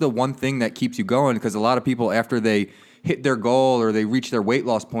 what's the one thing that keeps you going? Because a lot of people, after they hit their goal or they reach their weight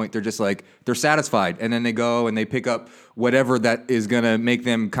loss point, they're just like, they're satisfied. And then they go and they pick up whatever that is going to make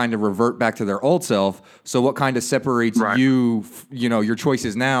them kind of revert back to their old self. So what kind of separates you, your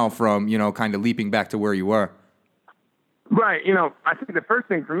choices now from, kind of leaping back to where you were? Right. I think the first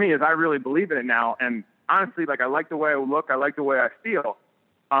thing for me is I really believe in it now. And honestly, I like the way I look. I like the way I feel.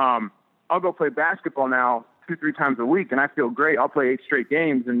 I'll go play basketball now 2-3 times a week, and I feel great. I'll play 8 straight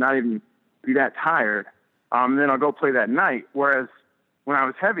games and not even be that tired. Then I'll go play that night. Whereas when I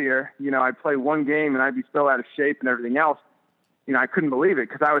was heavier, I'd play one game and I'd be so out of shape and everything else. I couldn't believe it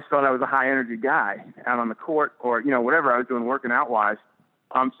because I always felt I was a high energy guy out on the court or, whatever I was doing working out wise.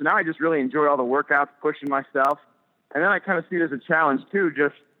 So now I just really enjoy all the workouts, pushing myself. And then I kind of see it as a challenge too,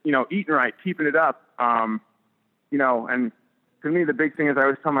 just, eating right, keeping it up. And to me, the big thing is I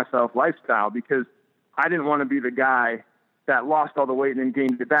always tell myself lifestyle because I didn't want to be the guy that lost all the weight and then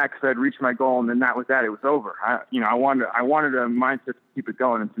gained it back because I'd reached my goal and then that was that. It was over. I wanted a mindset to keep it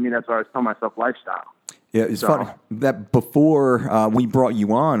going. And to me, that's why I always tell myself lifestyle. Yeah, it's funny that before we brought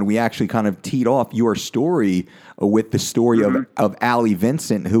you on, we actually kind of teed off your story with the story of Allie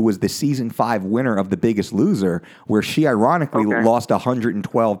Vincent, who was the season 5 winner of The Biggest Loser, where she ironically lost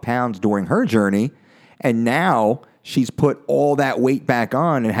 112 pounds during her journey. And now she's put all that weight back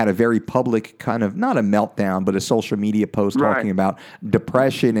on and had a very public kind of, not a meltdown, but a social media post talking about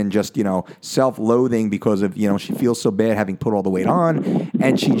depression and just, self-loathing because of, she feels so bad having put all the weight on.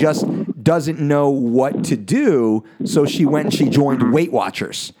 And she just doesn't know what to do. So she went and she joined Weight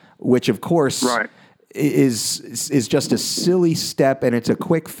Watchers, which of course is just a silly step, and it's a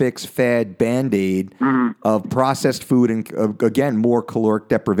quick fix fad Band-Aid of processed food and, again, more caloric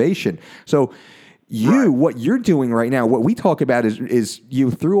deprivation. So what you're doing right now, what we talk about is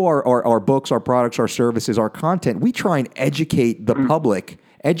you, through our books, our products, our services, our content, we try and educate the public,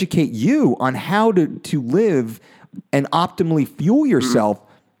 educate you on how to live and optimally fuel yourself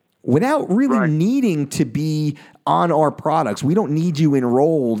without really needing to be on our products. We don't need you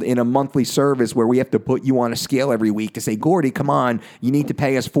enrolled in a monthly service where we have to put you on a scale every week to say, Gordy, come on, you need to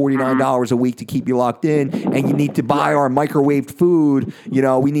pay us $49 a week to keep you locked in, and you need to buy our microwaved food. You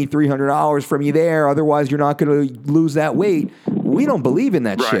know, we need $300 from you there. Otherwise, you're not going to lose that weight. We don't believe in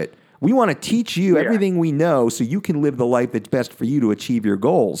that shit. We want to teach you everything we know so you can live the life that's best for you to achieve your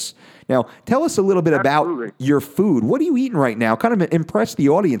goals. Now, tell us a little bit about your food. What are you eating right now? Kind of impress the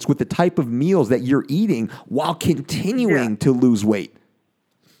audience with the type of meals that you're eating while continuing to lose weight.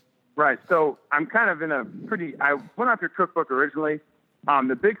 Right. So I'm kind of in I went off your cookbook originally.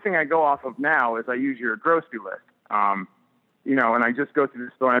 The big thing I go off of now is I use your grocery list. And I just go through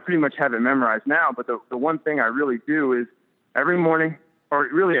the store, and I pretty much have it memorized now. But the one thing I really do is every morning, or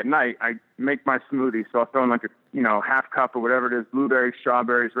really at night, I make my smoothie. So I'll throw in like a, half cup or whatever it is, blueberries,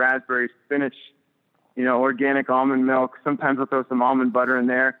 strawberries, raspberries, spinach, organic almond milk. Sometimes I'll throw some almond butter in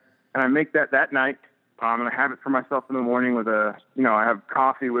there. And I make that night. And I have it for myself in the morning with I have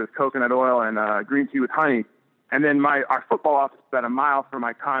coffee with coconut oil and green tea with honey. And then our football office is about a mile from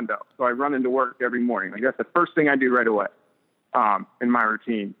my condo. So I run into work every morning. Like, that's the first thing I do right away in my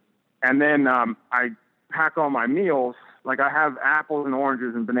routine. And then I pack all my meals. Like, I have apples and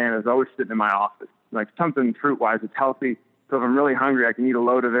oranges and bananas always sitting in my office. Like, something fruit-wise, it's healthy. So if I'm really hungry, I can eat a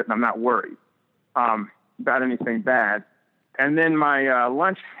load of it, and I'm not worried about anything bad. And then my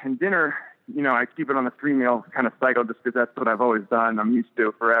lunch and dinner, I keep it on a 3-meal kind of cycle just because that's what I've always done. I'm used to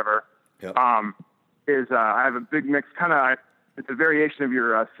it forever. Yep. I have a big mix, it's a variation of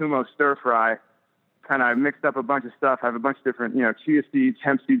your sumo stir fry. I mixed up a bunch of stuff. I have a bunch of different, chia seeds,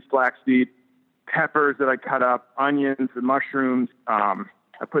 hemp seeds, flax seeds, peppers that I cut up, onions and mushrooms.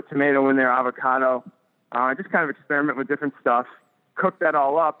 I put tomato in there, avocado. I just kind of experiment with different stuff, cook that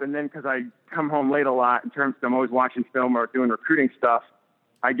all up. And then, because I come home late a lot in terms of I'm always watching film or doing recruiting stuff,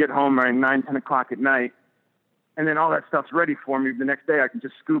 I get home around 9, 10 o'clock at night. And then all that stuff's ready for me. The next day I can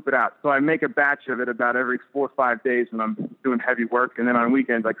just scoop it out. So I make a batch of it about every 4 or 5 days when I'm doing heavy work. And then on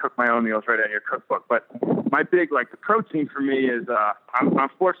weekends I cook my own meals right out of your cookbook. But my big, the protein for me is I'm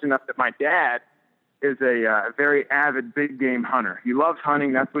fortunate enough that my dad is a very avid big game hunter. He loves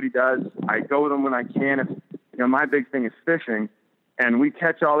hunting. That's what he does. I go with him when I can. My big thing is fishing. And we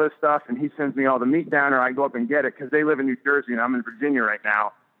catch all this stuff, and he sends me all the meat down, or I go up and get it because they live in New Jersey, and I'm in Virginia right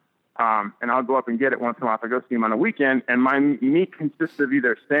now. And I'll go up and get it once in a while if I go see him on a weekend. And my meat consists of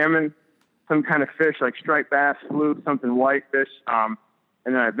either salmon, some kind of fish like striped bass, fluke, something white fish. And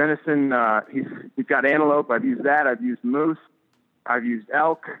then I have venison. He's got antelope. I've used that. I've used moose. I've used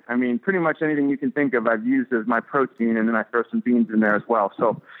elk. I mean, pretty much anything you can think of I've used as my protein, and then I throw some beans in there as well.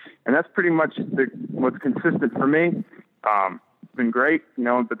 So, and that's pretty much what's consistent for me. It's been great,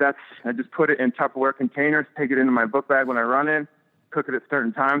 but I just put it in Tupperware containers, take it into my book bag when I run in, cook it at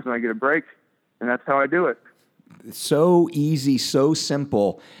certain times when I get a break, and that's how I do it. So easy, so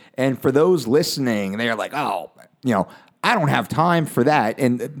simple. And for those listening, they're like, oh, I don't have time for that.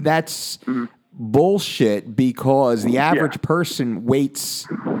 And that's bullshit, because the average person waits,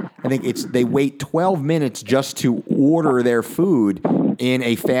 I think they wait 12 minutes just to order their food in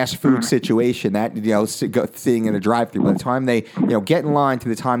a fast food situation, that, sitting in a drive-thru. By the time they, get in line to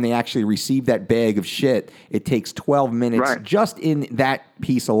the time they actually receive that bag of shit, it takes 12 minutes just in that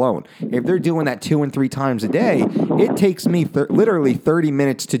piece alone. If they're doing that 2 and 3 times a day, it takes me literally 30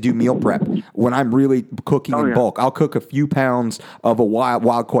 minutes to do meal prep when I'm really cooking in bulk. I'll cook a few pounds of a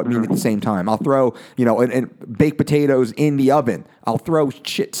wild caught meat at the same time. I'll throw, and baked potatoes in the oven. I'll throw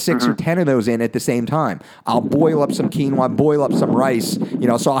 6 or 10 of those in at the same time. I'll boil up some quinoa, boil up some rice,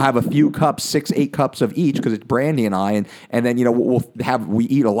 so I'll have a few cups, 6, 8 cups of each, because it's Brandy and I, and then, we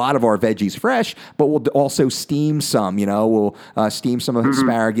eat a lot of our veggies fresh, but we'll also steam some, we'll steam some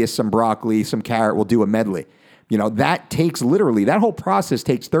asparagus, some broccoli, some carrot. We'll do a medley. That takes literally, that whole process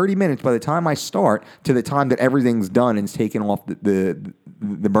takes 30 minutes by the time I start to the time that everything's done and it's taken off the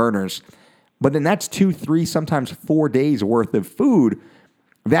burners. But then that's 2, 3, sometimes 4 days worth of food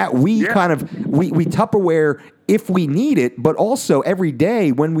that we we Tupperware if we need it, but also every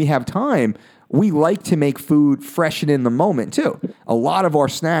day when we have time, we like to make food fresh and in the moment too. A lot of our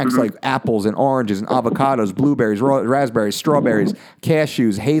snacks like apples and oranges and avocados, blueberries, raspberries, strawberries,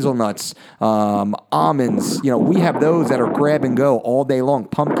 cashews, hazelnuts, almonds, we have those that are grab and go all day long.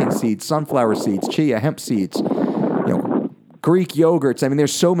 Pumpkin seeds, sunflower seeds, chia, hemp seeds, Greek yogurts. I mean,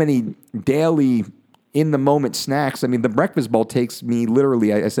 there's so many daily in the moment snacks. I mean, the breakfast bowl takes me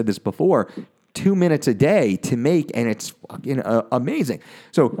literally, I said this before, 2 minutes a day to make, and it's fucking amazing.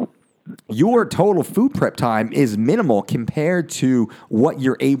 So your total food prep time is minimal compared to what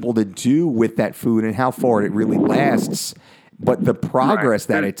you're able to do with that food and how far it really lasts. But the progress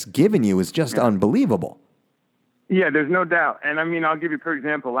that it's given you is just unbelievable. Yeah, there's no doubt. And I mean, I'll give you, for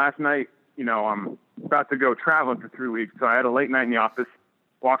example, last night, I'm about to go traveling for 3 weeks. So I had a late night in the office,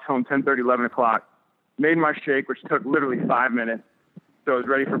 walked home 10:30, 11 o'clock, made my shake, which took literally 5 minutes. So I was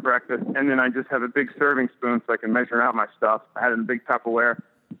ready for breakfast. And then I just have a big serving spoon so I can measure out my stuff. I had it in a big Tupperware,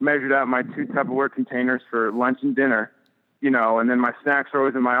 measured out my 2 Tupperware containers for lunch and dinner, and then my snacks are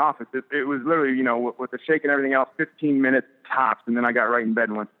always in my office. It was literally, with the shake and everything else, 15 minutes tops. And then I got right in bed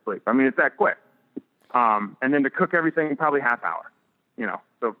and went to sleep. I mean, it's that quick. And then to cook everything, probably half hour,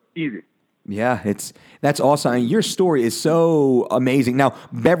 so easy. Yeah, that's awesome. I mean, your story is so amazing. Now,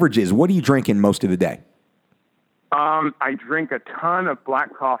 beverages, what are you drinking most of the day? I drink a ton of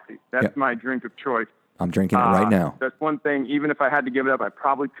black coffee. That's my drink of choice. I'm drinking it right now. That's one thing. Even if I had to give it up, I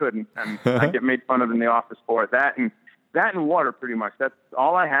probably couldn't. And I get made fun of in the office for it. That and water, pretty much. That's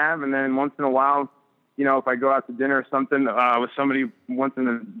all I have. And then once in a while, if I go out to dinner or something with somebody once in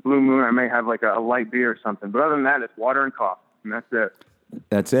a blue moon, I may have like a light beer or something. But other than that, it's water and coffee, and that's it.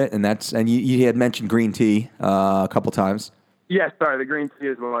 That's it. And you had mentioned green tea a couple times. Yeah, sorry, the green tea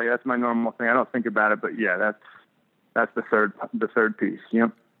as well. Yeah, that's my normal thing. I don't think about it, but yeah, that's the third piece.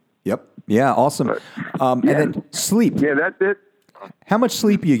 Yep. Yeah. Awesome. And then sleep. Yeah, that's it. How much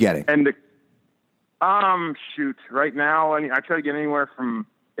sleep are you getting? And right now, I try to get anywhere from,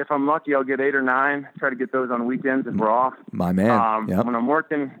 if I'm lucky, I'll get 8 or 9. Try to get those on weekends if we're off. My man. When I'm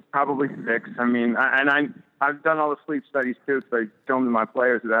working, probably 6. I mean, I've done all the sleep studies too, so I show them to my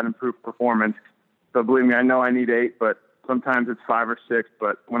players that improved performance. So believe me, I know I need 8, but sometimes it's 5 or 6,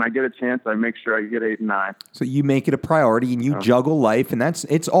 but when I get a chance, I make sure I get 8 and 9. So you make it a priority and you juggle life, and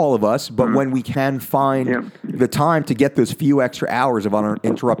it's all of us. But when we can find the time to get those few extra hours of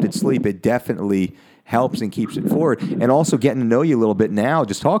uninterrupted sleep, it definitely helps and keeps it forward. And also getting to know you a little bit now,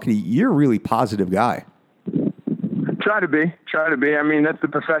 just talking to you, you're a really positive guy. Try to be. I mean, that's the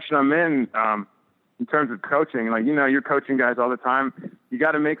profession I'm in terms of coaching. Like, you're coaching guys all the time. You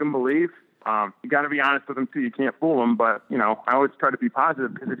got to make them believe. You got to be honest with them too. You can't fool them, but I always try to be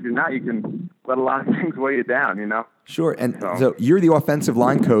positive, because if you're not, you can let a lot of things weigh you down. Sure. And so you're the offensive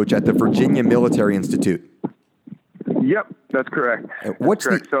line coach at the Virginia Military Institute. Yep, that's correct. What's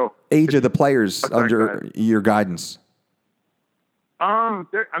the age of the players under your guidance? The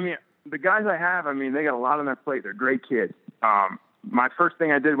guys I have, they got a lot on their plate. They're great kids. My first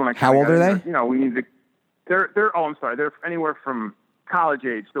thing I did when I how old are they? We need to. They're anywhere from college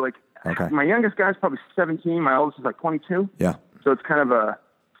age. So my youngest guy's probably 17. My oldest is like 22. Yeah. So it's kind of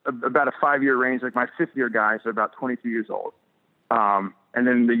about a 5-year range. Like my 5th year guys are about 22 years old. And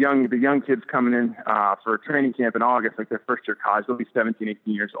then the young kids coming in for a training camp in August, like their first year college, they'll be 17,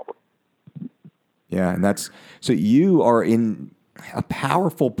 18 years old. Yeah, and so you are in a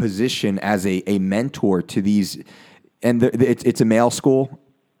powerful position as a mentor to these, and it's a male school.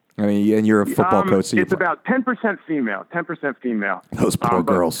 I mean, and you're a football coach. So it's about 10% female. 10% female. Those poor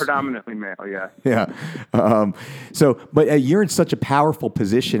girls. Predominantly male, yeah. Yeah. But you're in such a powerful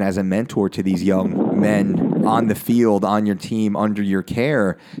position as a mentor to these young men on the field, on your team, under your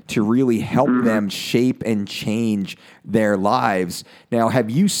care, to really help them shape and change their lives. Now,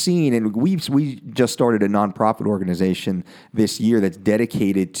 have you seen, and we just started a nonprofit organization this year that's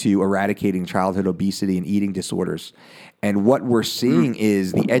dedicated to eradicating childhood obesity and eating disorders. And what we're seeing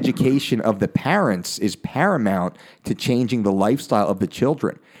is the education of the parents is paramount to changing the lifestyle of the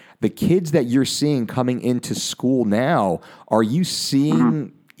children. The kids that you're seeing coming into school now, are you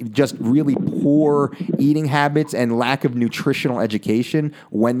seeing just really poor eating habits and lack of nutritional education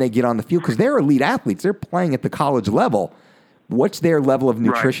when they get on the field? Because they're elite athletes. They're playing at the college level. What's their level of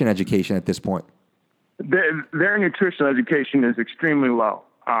nutrition education at this point? Their nutritional education is extremely low.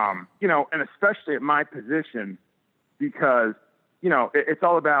 And especially at my position, because, it's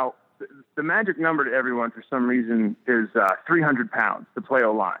all about the magic number to everyone for some reason is 300 pounds to play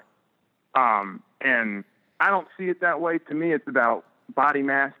O-line. And I don't see it that way. To me, it's about body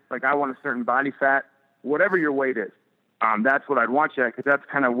mass. Like, I want a certain body fat, whatever your weight is. That's what I'd want you at, because that's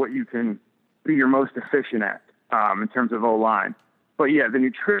kind of what you can be your most efficient at in terms of O-line. But, yeah, the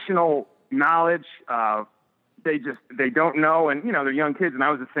nutritional knowledge. They don't know, and they're young kids, and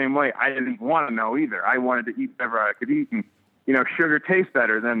I was the same way. I didn't want to know either. I wanted to eat whatever I could eat, and sugar tastes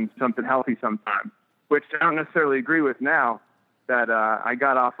better than something healthy sometimes, which I don't necessarily agree with now that I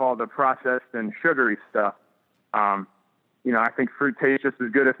got off all the processed and sugary stuff. I think fruit tastes just as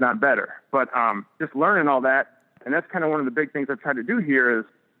good, if not better. But just learning all that, and that's kind of one of the big things I've tried to do here is,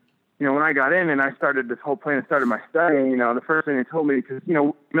 when I got in and I started this whole plan and started my studying, the first thing they told me, because,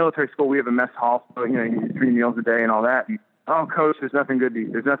 military school, we have a mess hall, so, you eat 3 meals a day and all that. And, oh, coach, there's nothing good to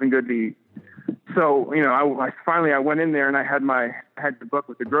eat. There's nothing good to eat. So, I finally went in there and I had the book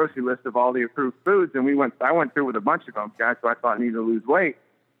with the grocery list of all the approved foods, and I went through with a bunch of them, guys, so I thought I needed to lose weight.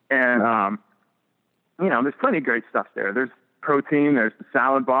 And, there's plenty of great stuff there. There's protein, there's the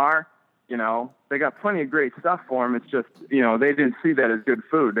salad bar, they got plenty of great stuff for them. It's just, they didn't see that as good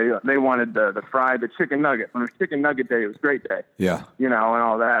food. They wanted the fried, the chicken nugget. When it was chicken nugget day, it was great day. Yeah. And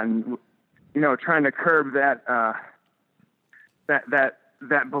all that. And, trying to curb that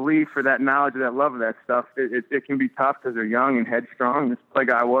belief or that knowledge or that love of that stuff, it can be tough because they're young and headstrong, just like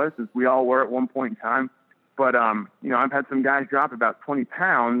I was, as we all were at one point in time. But, I've had some guys drop about 20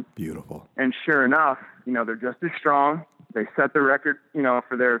 pounds. Beautiful. And sure enough, they're just as strong. They set the record,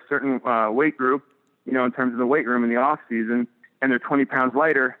 for their certain weight group, in terms of the weight room in the off season, and they're 20 pounds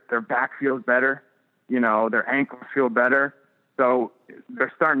lighter. Their back feels better, their ankles feel better. So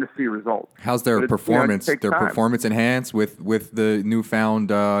they're starting to see results. How's their performance? Their performance enhanced with the newfound,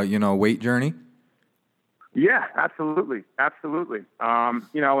 weight journey? Yeah, absolutely. Absolutely.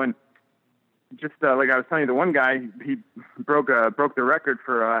 And just like I was telling you, the one guy, he broke the record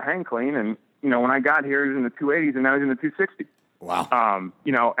for hang clean, and when I got here, he was in the 280s, and now he's in the 260. Wow.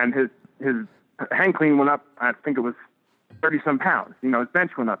 And his hang clean went up. I think it was 30-some pounds. His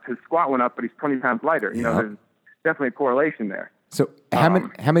bench went up, his squat went up, but he's 20 pounds lighter. There's definitely a correlation there. So how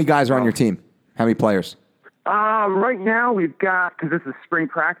many guys are on your team? How many players? Right now we've got, because this is spring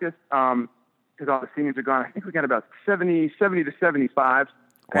practice, because all the seniors are gone, I think we got about 70 to 75.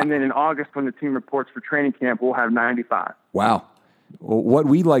 Wow. And then in August, when the team reports for training camp, we'll have 95. Wow. Well, what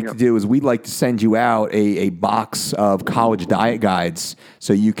we'd like to do is we'd like to send you out a box of college diet guides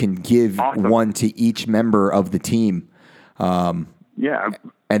so you can give one to each member of the team.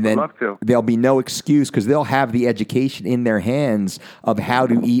 And then there'll be no excuse because they'll have the education in their hands of how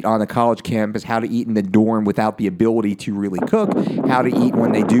to eat on a college campus, how to eat in the dorm without the ability to really cook, how to eat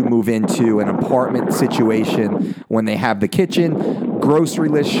when they do move into an apartment situation, when they have the kitchen, grocery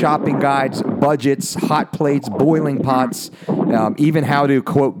list, shopping guides, budgets, hot plates, boiling pots, even how to,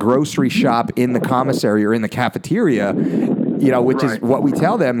 quote, grocery shop in the commissary or in the cafeteria, which is what we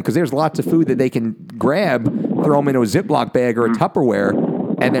tell them because there's lots of food that they can grab, throw them into a Ziploc bag or a Tupperware,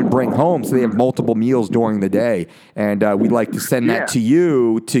 and then bring home so they have multiple meals during the day. And we'd like to send that to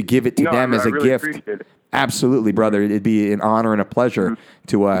you to give it to them as a gift. Absolutely, brother. It'd be an honor and a pleasure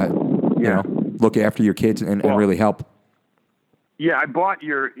to look after your kids and really help. Yeah, I bought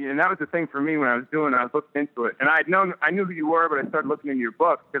and that was the thing for me when I was looking into it. And I knew who you were, but I started looking into your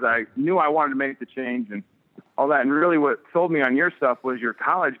book because I knew I wanted to make the change and all that. And really what sold me on your stuff was your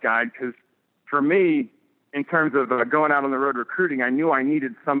college guide because for me, in terms of going out on the road recruiting, I knew I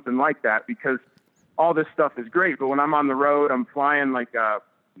needed something like that because all this stuff is great. But when I'm on the road, I'm flying like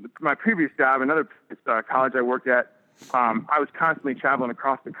my previous job, another college I worked at, I was constantly traveling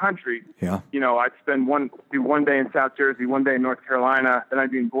across the country. Yeah. I'd spend one day in South Jersey, one day in North Carolina, then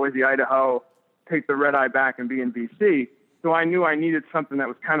I'd be in Boise, Idaho, take the red eye back and be in D.C. So I knew I needed something that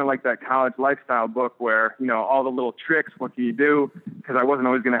was kind of like that college lifestyle book where, all the little tricks, what do you do? Because I wasn't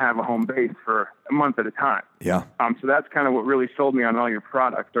always going to have a home base for a month at a time. Yeah. So that's kind of what really sold me on all your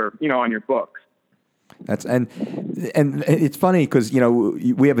products or, on your books. And it's funny because,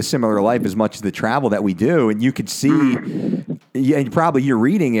 we have a similar life as much as the travel that we do. And you could see, and probably you're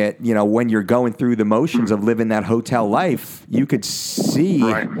reading it, when you're going through the motions of living that hotel life, you could see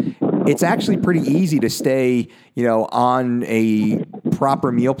it's actually pretty easy to stay, on a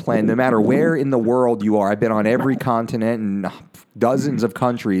proper meal plan, no matter where in the world you are. I've been on every continent and dozens of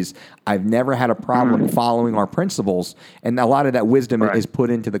countries. I've never had a problem following our principles. And a lot of that wisdom is put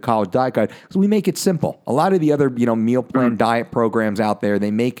into the college diet guide because we make it simple. A lot of the other, meal plan diet programs out there,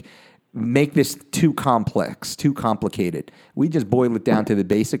 they make this too complex, too complicated. We just boil it down to the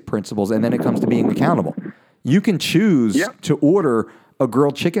basic principles, and then it comes to being accountable. You can choose to order a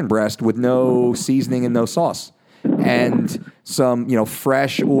grilled chicken breast with no seasoning and no sauce, and some,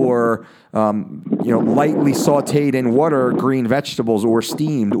 fresh or, lightly sauteed in water green vegetables or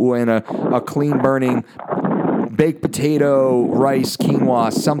steamed or in a clean burning baked potato, rice,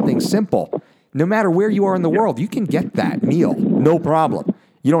 quinoa, something simple. No matter where you are in the world, you can get that meal, no problem.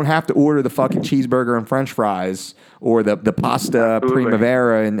 You don't have to order the fucking cheeseburger and French fries or the pasta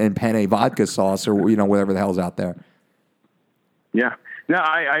primavera and penne vodka sauce or whatever the hell's out there. Yeah. No,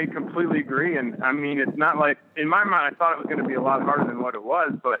 I completely agree. And I mean, it's not like, in my mind, I thought it was going to be a lot harder than what it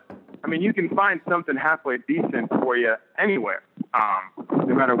was. But I mean, you can find something halfway decent for you anywhere.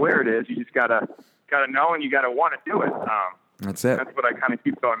 No matter where it is, you just gotta know and you gotta want to do it. That's it. That's what I kind of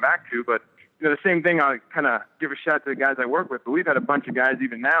keep going back to. But the same thing, I kind of give a shout to the guys I work with. But we've had a bunch of guys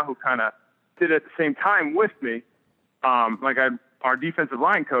even now who kind of did it at the same time with me. Our defensive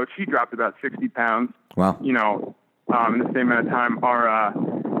line coach, he dropped about 60 pounds. Wow. In the same amount of time.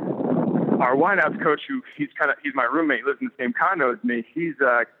 Our wideouts coach, he's my roommate, lives in the same condo as me. He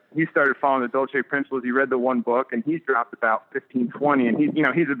started following the Dolce principles. He read the one book, and he's dropped about 15, 20. And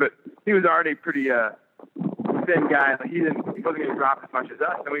he was already pretty thin guy. Like he wasn't going to drop as much as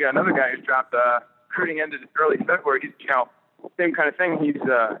us. And we got another guy who's dropped recruiting ended early February. He's same kind of thing. He's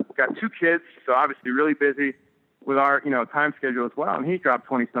got 2 kids, so obviously really busy with our time schedule as well. And he dropped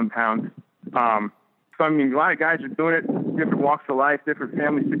 20 some pounds. So I mean, a lot of guys are doing it. Different walks of life, different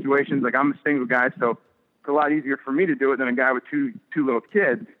family situations. Like I'm a single guy, so it's a lot easier for me to do it than a guy with two little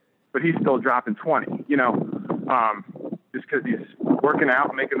kids. But he's still dropping 20. Just because he's working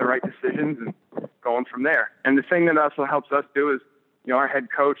out, making the right decisions, and going from there. And the thing that also helps us do is, our head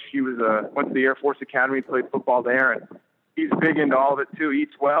coach, he was went to the Air Force Academy, played football there, and he's big into all of it too.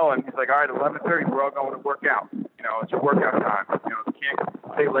 Eats well, and he's like, all right, 11:30, we're all going to work out. It's your workout time. You can't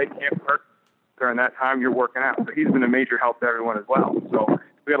stay late, can't work during that time. You're working out. So he's been a major help to everyone as well. So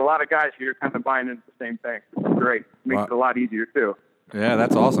we got a lot of guys here kind of buying into the same thing. It's great. Makes it a lot easier too. Yeah,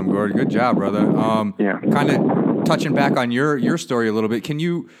 that's awesome, Gordon. Good job, brother. Kind of touching back on your story a little bit, can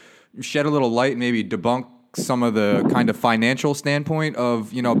you shed a little light and maybe debunk some of the kind of financial standpoint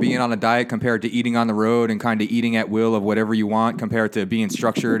of, being on a diet compared to eating on the road and kind of eating at will of whatever you want compared to being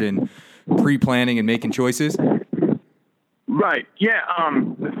structured and pre-planning and making choices? Right. Yeah.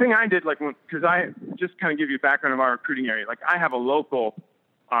 The thing I did, because I just kind of give you a background of our recruiting area, I have a local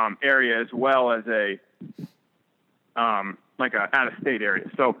area as well as a out-of-state area.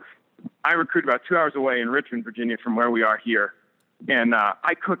 So I recruit about 2 hours away in Richmond, Virginia, from where we are here. And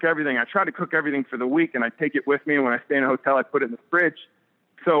I cook everything. I try to cook everything for the week, and I take it with me. And when I stay in a hotel, I put it in the fridge.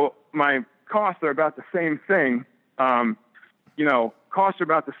 So my costs are about the same thing. Costs are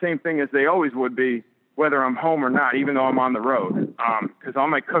about the same thing as they always would be, whether I'm home or not, even though I'm on the road. Because all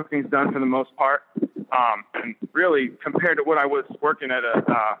my cooking's done for the most part. And really, compared to what I was working at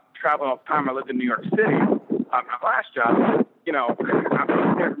traveling all the time, I lived in New York City. My last job, I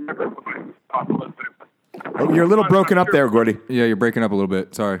can't remember what my cost was, but it was. Oh, you're a little broken up there, Gordy. Yeah, you're breaking up a little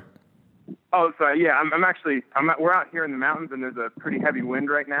bit. Sorry. Oh, sorry. Yeah, we're out here in the mountains, and there's a pretty heavy wind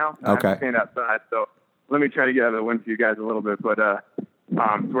right now. Okay. I have to stand outside, so let me try to get out of the wind for you guys a little bit, but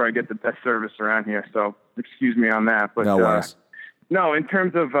it's where I get the best service around here, so excuse me on that. But no worries. No, in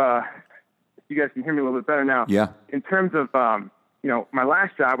terms of, you guys can hear me a little bit better now. Yeah. In terms of, my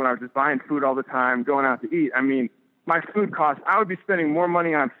last job when I was just buying food all the time, going out to eat, my food costs, I would be spending more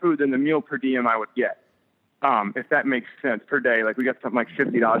money on food than the meal per diem I would get. If that makes sense, per day. We got something like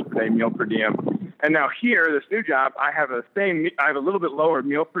 $50 per day meal per diem. And now here, this new job, I have a little bit lower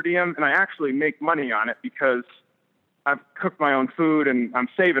meal per diem, and I actually make money on it because I've cooked my own food and I'm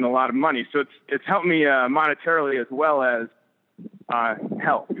saving a lot of money. So it's helped me monetarily as well as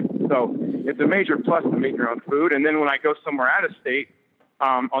health. So it's a major plus to make your own food. And then when I go somewhere out of state,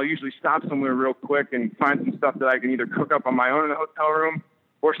 I'll usually stop somewhere real quick and find some stuff that I can either cook up on my own in the hotel room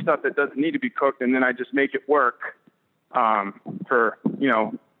or stuff that doesn't need to be cooked, and then I just make it work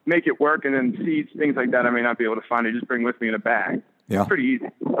make it work, and then seeds, things like that I may not be able to find. I just bring with me in a bag. Yeah. It's pretty easy,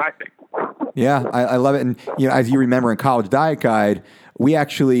 I think. Yeah, I love it. And, as you remember in College Diet Guide, we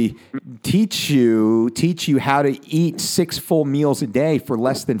actually teach you how to eat 6 full meals a day for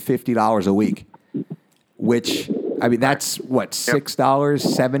less than $50 a week, which... that's what, $6,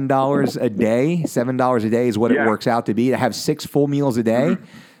 $7 a day? $7 a day is what it works out to be, to have 6 full meals a day.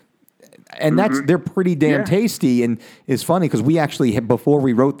 And they're pretty damn tasty. And it's funny because we actually, before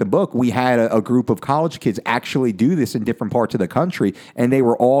we wrote the book, we had a group of college kids actually do this in different parts of the country. And they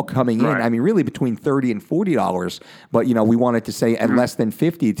were all coming in, really between $30 and $40. But, we wanted to say at less than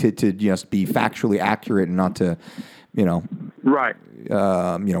 50 to just be factually accurate and not to,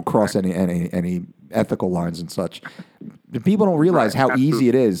 cross any ethical lines and such. People don't realize how easy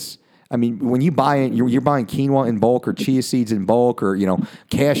it is. When you buy it, you're buying quinoa in bulk or chia seeds in bulk or,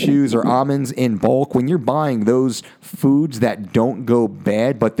 cashews or almonds in bulk. When you're buying those foods that don't go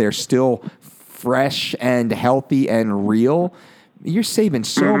bad, but they're still fresh and healthy and real, You're saving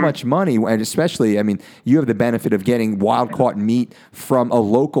so much money, and especially, I mean, you have the benefit of getting wild-caught meat from a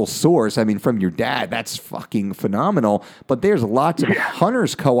local source. I mean, from your dad. That's fucking phenomenal. But there's lots of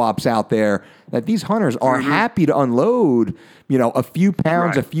hunters co-ops out there that these hunters are happy to unload, a few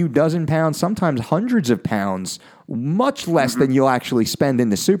pounds, a few dozen pounds, sometimes hundreds of pounds, much less than you'll actually spend in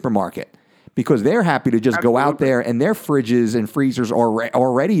the supermarket. Because they're happy to just go out there and their fridges and freezers are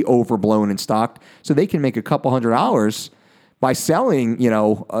already overblown and stocked, so they can make a couple $100 by selling,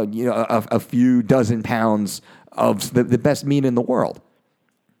 a few dozen pounds of the best meat in the world.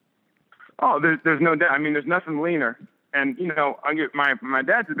 Oh, there's no doubt. I mean, there's nothing leaner. And, my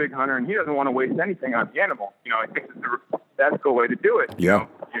dad's a big hunter, and he doesn't want to waste anything on the animal. I think it's the ethical way to do it. Yeah.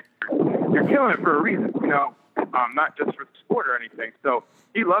 You're killing it for a reason, not just for the sport or anything. So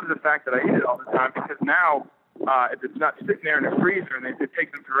he loves the fact that I eat it all the time, because now if it's not sitting there in the freezer and it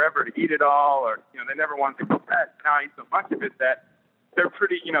takes them forever to eat it all, or they never want to go back. Now I eat so much of it that they're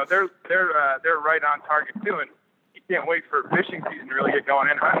pretty, they're right on target too. And he can't wait for fishing season to really get going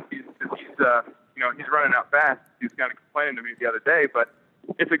in hunting season, because he's running out fast. He was kind of complaining to me the other day, but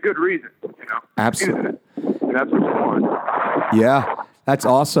it's a good reason, Absolutely. And that's what you want. Yeah, that's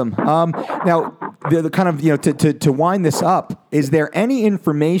awesome. Now, the kind of, to wind this up, is there any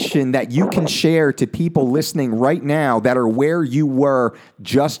information that you can share to people listening right now that are where you were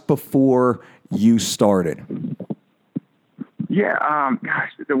just before you started? Yeah,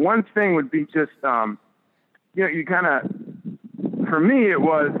 the one thing would be just, you kind of, for me, it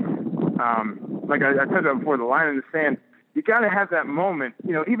was, like I said before, the line in the sand. You got to have that moment,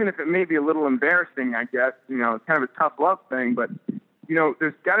 even if it may be a little embarrassing, I guess, it's kind of a tough love thing, but,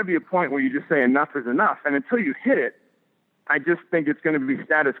 there's got to be a point where you just say enough is enough. And until you hit it, I just think it's going to be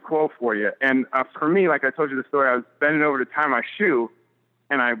status quo for you. And for me, like I told you the story, I was bending over to tie my shoe,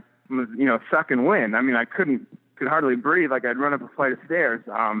 and I was, sucking wind. I mean, I could hardly breathe. Like I'd run up a flight of stairs.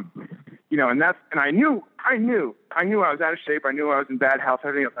 And I knew I was out of shape. I knew I was in bad health,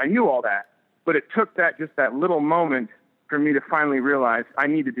 everything else. I knew all that, but it took just that little moment for me to finally realize I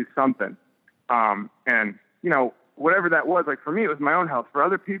need to do something. And whatever that was, like for me, it was my own health. For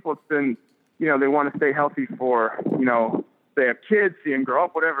other people, it's been, they want to stay healthy for, they have kids, see them grow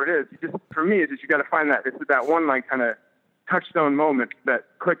up, whatever it is. Just for me, it's just, you got to find that, it's that one like kind of touchstone moment that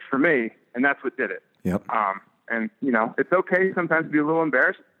clicked for me. And that's what did it. Yep. And it's okay sometimes to be a little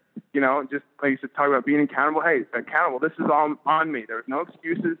embarrassed, just like you said, talk about being accountable. Hey, accountable. This is all on me. There's no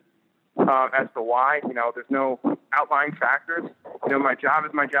excuses as to why, there's no outlying factors. My job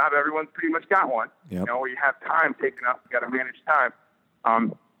is my job. Everyone's pretty much got one, Yep. Where you have time taken up, you got to manage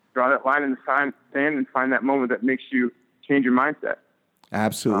time. Draw that line in the sand and find that moment that makes you change your mindset.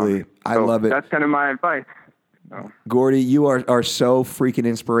 Absolutely. I love it. That's kind of my advice. Gordy, you are so freaking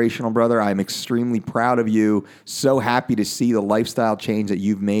inspirational, brother. I'm extremely proud of you. So happy to see the lifestyle change that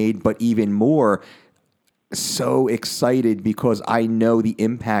you've made, but even more, so excited because I know the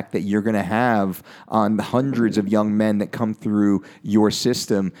impact that you're going to have on the hundreds of young men that come through your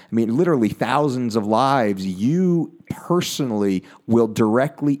system. I mean, literally thousands of lives you personally will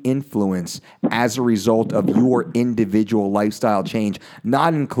directly influence as a result of your individual lifestyle change,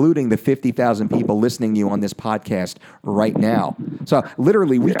 not including the 50,000 people listening to you on this podcast right now. So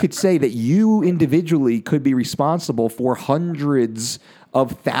literally, we could say that you individually could be responsible for hundreds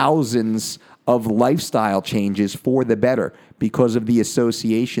of thousands of lifestyle changes for the better because of the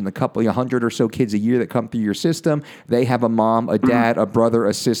association. The couple, 100 or so kids a year that come through your system, they have a mom, a dad, a brother,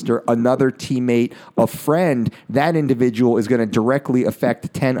 a sister, another teammate, a friend. That individual is going to directly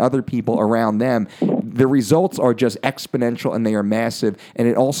affect 10 other people around them. The results are just exponential and they are massive. And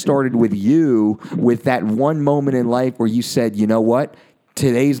it all started with you, with that one moment in life where you said, you know what?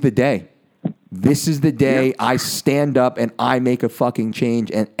 Today's the day. This is the day I stand up and I make a fucking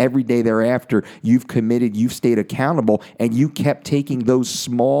change. And every day thereafter, you've committed, you've stayed accountable, and you kept taking those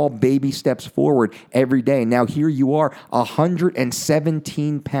small baby steps forward every day. Now here you are,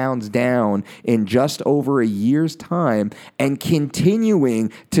 117 pounds down in just over a year's time, and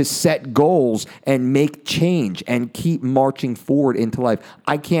continuing to set goals and make change and keep marching forward into life.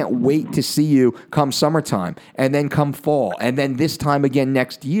 I can't wait to see you come summertime, and then come fall, and then this time again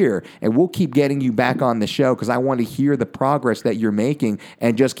next year. And we'll keep getting you back on the show because I want to hear the progress that you're making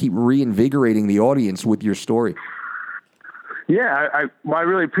and just keep reinvigorating the audience with your story. Yeah, I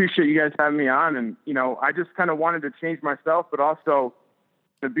really appreciate you guys having me on. And, I just kind of wanted to change myself, but also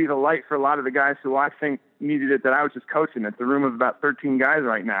to be the light for a lot of the guys who I think needed it that I was just coaching. It's a room of about 13 guys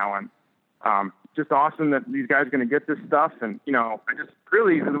right now. And just awesome that these guys are going to get this stuff. And, I just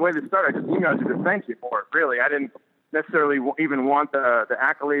really, the way this started, I just emailed you to thank you for it, really. I didn't necessarily even want the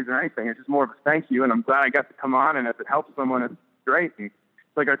accolades or anything. It's just more of a thank you, and I'm glad I got to come on. And if it helps someone, it's great. And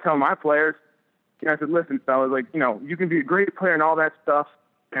like I tell my players, I said, listen, fellas, like, you can be a great player and all that stuff,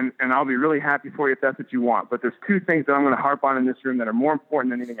 and I'll be really happy for you if that's what you want. But there's two things that I'm going to harp on in this room that are more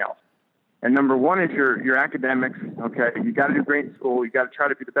important than anything else. And number one is your academics. Okay, you got to do great in school. You got to try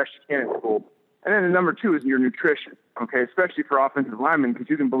to be the best you can in school. And then the number two is your nutrition. Okay, especially for offensive linemen, because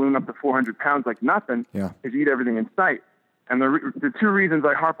you can balloon up to 400 pounds like nothing if you eat everything in sight. And the two reasons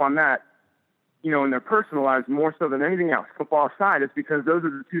I harp on that, in their personal lives more so than anything else, football aside, is because those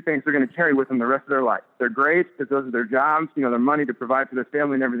are the two things they're going to carry with them the rest of their life. Their grades, because those are their jobs, their money to provide for their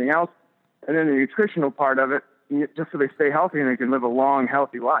family and everything else. And then the nutritional part of it, just so they stay healthy and they can live a long,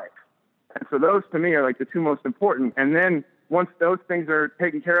 healthy life. And so those, to me, are like the two most important. And then once those things are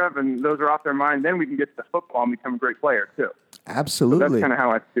taken care of and those are off their mind, then we can get to football and become a great player, too. Absolutely. So that's kind of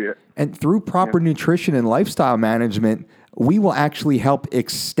how I see it. And through proper nutrition and lifestyle management, we will actually help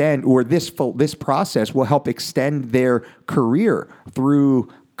extend, or this process will help extend their career through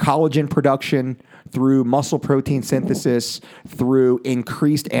collagen production, through muscle protein synthesis, through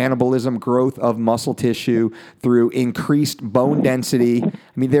increased anabolism, growth of muscle tissue, through increased bone density. I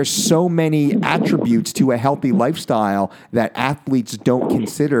mean, there's so many attributes to a healthy lifestyle that athletes don't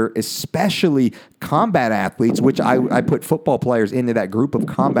consider, especially combat athletes, which I put football players into that group of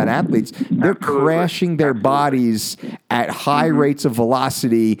combat athletes. They're crashing their bodies at high rates of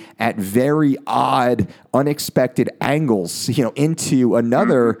velocity at very odd, unexpected angles, into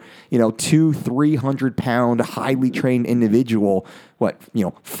another, 200-300 pound, highly trained individual,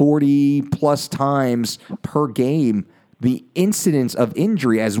 40 plus times per game. The incidence of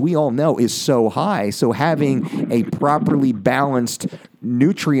injury, as we all know, is so high. So having a properly balanced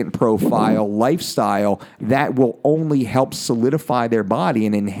nutrient profile, lifestyle, that will only help solidify their body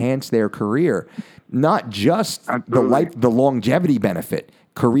and enhance their career. Not just the longevity benefit,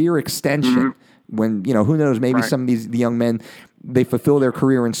 career extension. When, who knows, maybe some of the young men, they fulfill their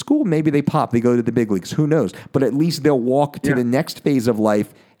career in school, maybe they pop, they go to the big leagues, who knows? But at least they'll walk to the next phase of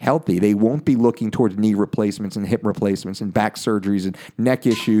life healthy. They won't be looking towards knee replacements and hip replacements and back surgeries and neck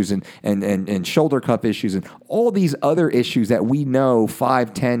issues and shoulder cuff issues and all these other issues that we know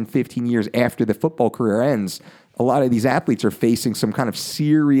 5, 10, 15 years after the football career ends. A lot of these athletes are facing some kind of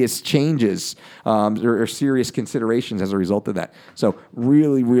serious changes or serious considerations as a result of that. So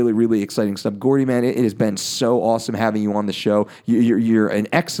really, really, really exciting stuff. Gordy, man, it has been so awesome having you on the show. You're an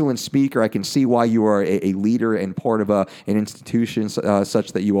excellent speaker. I can see why you are a leader and part of an institution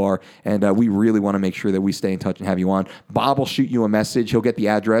such that you are. And we really want to make sure that we stay in touch and have you on. Bob will shoot you a message. He'll get the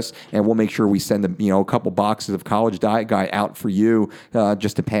address, and we'll make sure we send a couple boxes of College Diet Guy out for you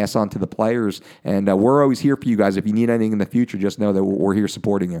just to pass on to the players. And we're always here for you guys. If you need anything in the future, just know that we're here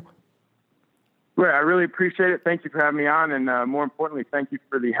supporting you. Well, I really appreciate it. Thank you for having me on. And more importantly, thank you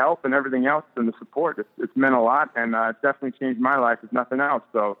for the help and everything else and the support. It's meant a lot, and it's definitely changed my life, if nothing else.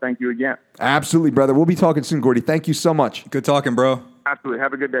 So thank you again. Absolutely, brother. We'll be talking soon, Gordy. Thank you so much. Good talking, bro. Absolutely.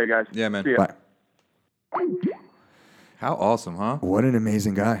 Have a good day, guys. Yeah, man. See ya. Bye. How awesome, huh? What an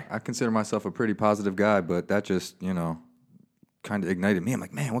amazing guy. I consider myself a pretty positive guy, but that just, kind of ignited me. I'm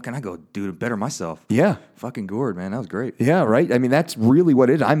like, man, what can I go do to better myself? Yeah. Fucking Gord, man. That was great. Yeah, right? I mean, that's really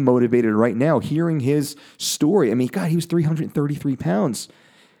what it is. I'm motivated right now hearing his story. I mean, God, he was 333 pounds.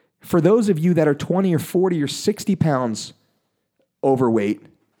 For those of you that are 20 or 40 or 60 pounds overweight,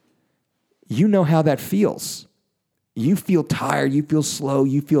 you know how that feels. You feel tired, you feel slow,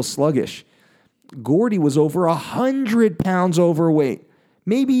 you feel sluggish. Gordy was over 100 pounds overweight.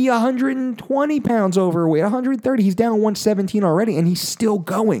 Maybe 120 pounds overweight, 130. He's down 117 already, and he's still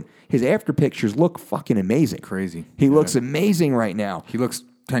going. His after pictures look fucking amazing. Crazy. He looks amazing right now. He looks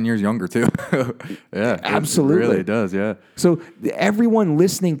 10 years younger, too. Yeah. Absolutely. It really does, yeah. So everyone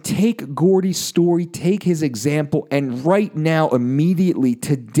listening, take Gordy's story, take his example, and right now, immediately,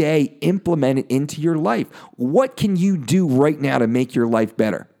 today, implement it into your life. What can you do right now to make your life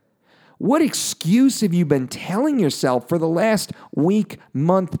better? What excuse have you been telling yourself for the last week,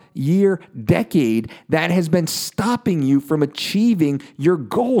 month, year, decade that has been stopping you from achieving your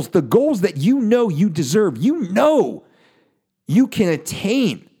goals, the goals that you know you deserve, you know you can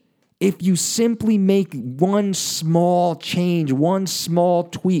attain if you simply make one small change, one small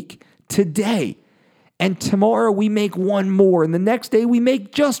tweak today? And tomorrow we make one more, and the next day we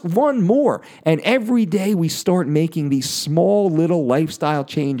make just one more. And every day we start making these small little lifestyle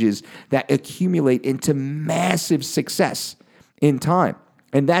changes that accumulate into massive success in time.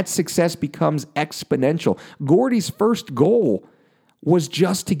 And that success becomes exponential. Gordy's first goal was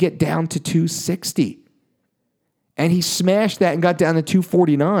just to get down to 260. And he smashed that and got down to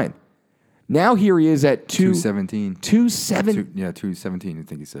 249. Now here he is at 217. 217. Yeah, 217, I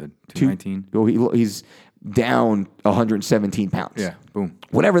think he said. 219. Well, he's down 117 pounds. Yeah, boom.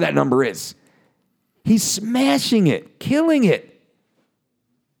 Whatever that number is. He's smashing it, killing it.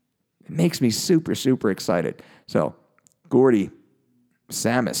 It makes me super, super excited. So, Gordy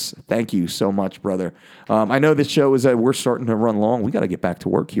Samus, thank you so much, brother. I know this show is we're starting to run long. We got to get back to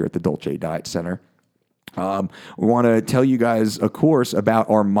work here at the Dolce Diet Center. We want to tell you guys, of course, about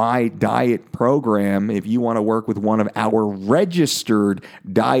our My Diet program. If you want to work with one of our registered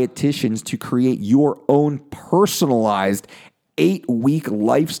dietitians to create your own personalized 8-week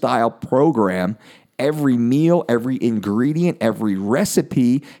lifestyle program, every meal, every ingredient, every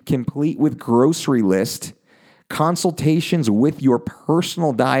recipe, complete with grocery list, consultations with your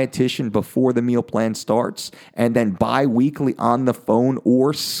personal dietitian before the meal plan starts, and then bi-weekly on the phone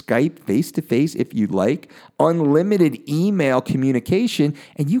or Skype face-to-face if you'd like, unlimited email communication,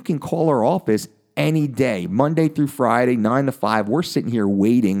 and you can call our office any day, Monday through Friday, 9 to 5. We're sitting here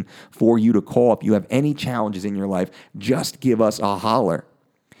waiting for you to call. If you have any challenges in your life, just give us a holler.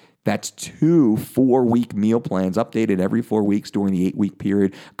 That's 2 4-week meal plans updated every 4 weeks during the 8-week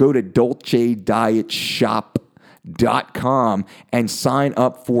period. Go to DolceDietShop.com and sign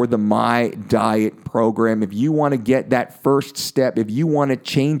up for the My Diet program. If you want to get that first step, if you want to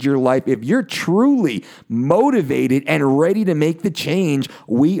change your life, if you're truly motivated and ready to make the change,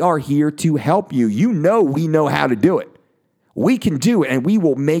 we are here to help you. You know we know how to do it. We can do it, and we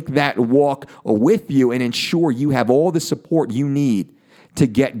will make that walk with you and ensure you have all the support you need to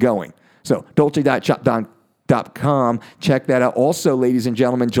get going. So, DolceDietShop.com. Check that out. Also, ladies and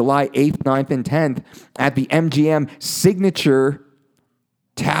gentlemen, July 8th, 9th, and 10th at the MGM Signature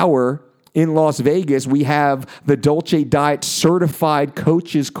Tower in Las Vegas, we have the Dolce Diet Certified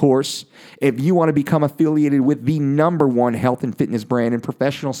Coaches course. If you want to become affiliated with the #1 health and fitness brand in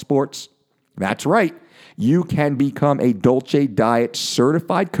professional sports, that's right. You can become a Dolce Diet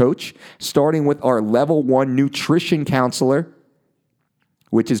Certified Coach, starting with our Level 1 Nutrition Counselor,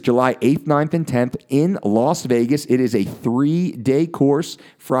 which is July 8th, 9th, and 10th in Las Vegas. It is a 3-day course,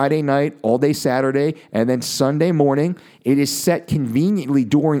 Friday night, all day Saturday, and then Sunday morning. It is set conveniently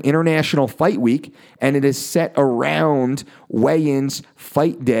during International Fight Week, and it is set around weigh-ins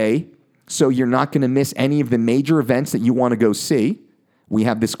fight day, so you're not going to miss any of the major events that you want to go see. We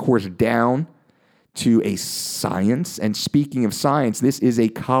have this course down to a science. And speaking of science, this is a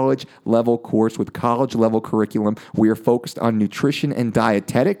college-level course with college-level curriculum. We are focused on nutrition and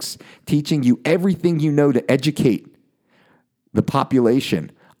dietetics, teaching you everything you know to educate the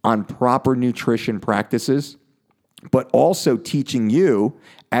population on proper nutrition practices, but also teaching you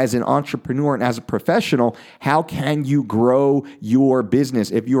as an entrepreneur and as a professional, how can you grow your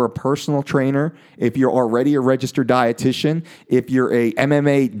business? If you're a personal trainer, if you're already a registered dietitian, if you're a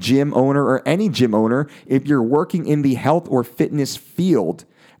MMA gym owner or any gym owner, if you're working in the health or fitness field,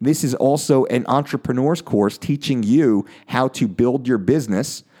 this is also an entrepreneur's course teaching you how to build your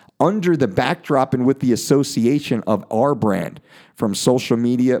business under the backdrop and with the association of our brand, from social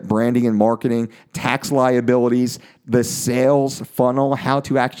media, branding and marketing, tax liabilities, the sales funnel, how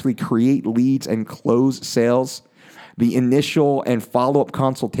to actually create leads and close sales, the initial and follow-up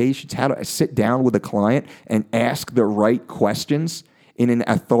consultations, how to sit down with a client and ask the right questions in an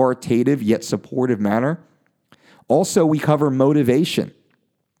authoritative yet supportive manner. Also, we cover motivation.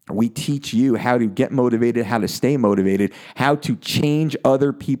 We teach you how to get motivated, how to stay motivated, how to change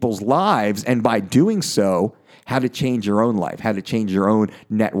other people's lives, and by doing so, how to change your own life, how to change your own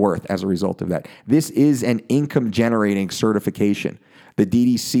net worth as a result of that. This is an income-generating certification. The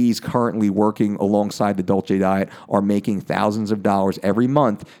DDCs currently working alongside the Dolce Diet are making thousands of dollars every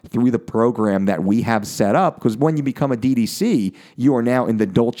month through the program that we have set up, because when you become a DDC, you are now in the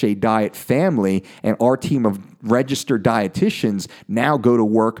Dolce Diet family, and our team of registered dietitians now go to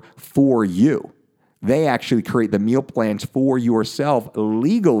work for you. They actually create the meal plans for yourself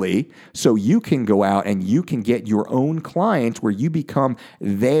legally, so you can go out and you can get your own clients where you become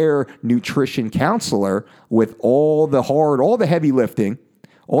their nutrition counselor with all the heavy lifting.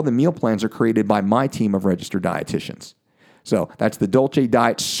 All the meal plans are created by my team of registered dietitians. So that's the Dolce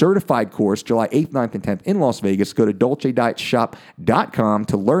Diet Certified course, July 8th, 9th, and 10th in Las Vegas. Go to DolceDietShop.com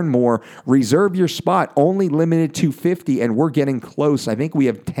to learn more. Reserve your spot, only limited to 50, and we're getting close. I think we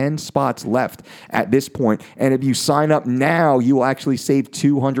have 10 spots left at this point. And if you sign up now, you will actually save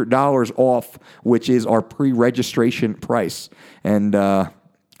 $200 off, which is our pre-registration price. And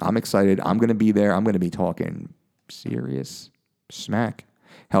I'm excited. I'm going to be there. I'm going to be talking serious smack,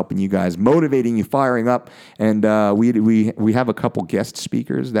 helping you guys, motivating you, firing up. And we have a couple guest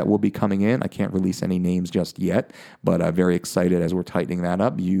speakers that will be coming in. I can't release any names just yet, but I'm very excited as we're tightening that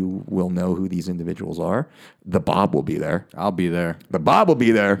up. You will know who these individuals are. The Bob will be there. I'll be there. The Bob will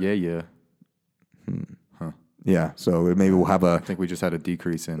be there. Yeah. Yeah, so maybe we'll have I think we just had a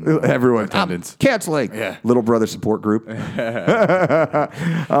decrease in everyone attendance. Canceling. Yeah. Little brother support group. All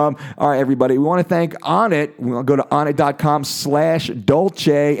right, everybody. We want to thank Onnit. We want to go to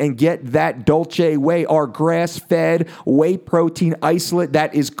onnit.com/Dolce and get that Dolce Whey, our grass-fed whey protein isolate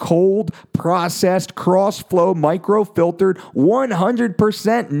that is cold, processed, cross-flow, micro-filtered,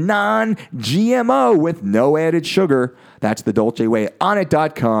 100% non-GMO with no added sugar. That's the Dolce Whey.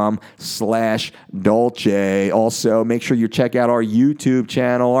 Onnit.com/Dolce. Also, make sure you check out our YouTube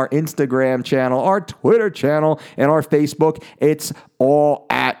channel, our Instagram channel, our Twitter channel, and our Facebook. It's all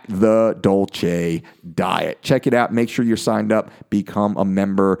at the Dolce Diet. Check it out. Make sure you're signed up, become a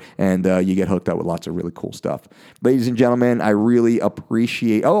member, and you get hooked up with lots of really cool stuff. Ladies and gentlemen, I really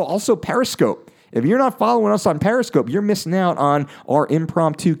appreciate... Oh, also Periscope. If you're not following us on Periscope, you're missing out on our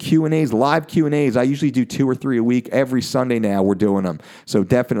impromptu Q&As, live Q&As. I usually do 2 or 3 a week. Every Sunday now we're doing them. So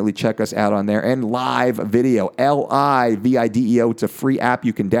definitely check us out on there. And live video, LIVIDEO. It's a free app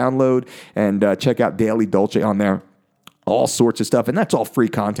you can download. And check out Daily Dolce on there. All sorts of stuff. And that's all free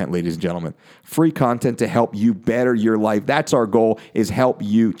content, ladies and gentlemen. Free content to help you better your life. That's our goal, is help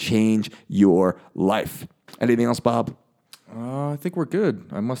you change your life. Anything else, Bob? I think we're good.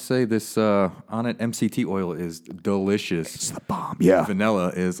 I must say this Onnit MCT oil is delicious. It's the bomb. Yeah.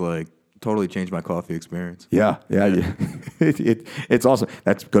 Vanilla is like totally changed my coffee experience. Yeah. It's awesome.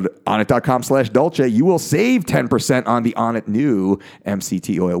 That's go to onnit.com/Dolce. You will save 10% on the Onnit new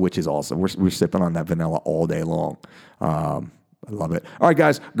MCT oil, which is awesome. We're sipping on that vanilla all day long. I love it. All right,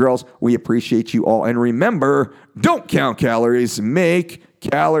 guys, girls, we appreciate you all. And remember, don't count calories, make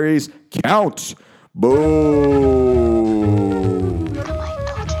calories count. Boom.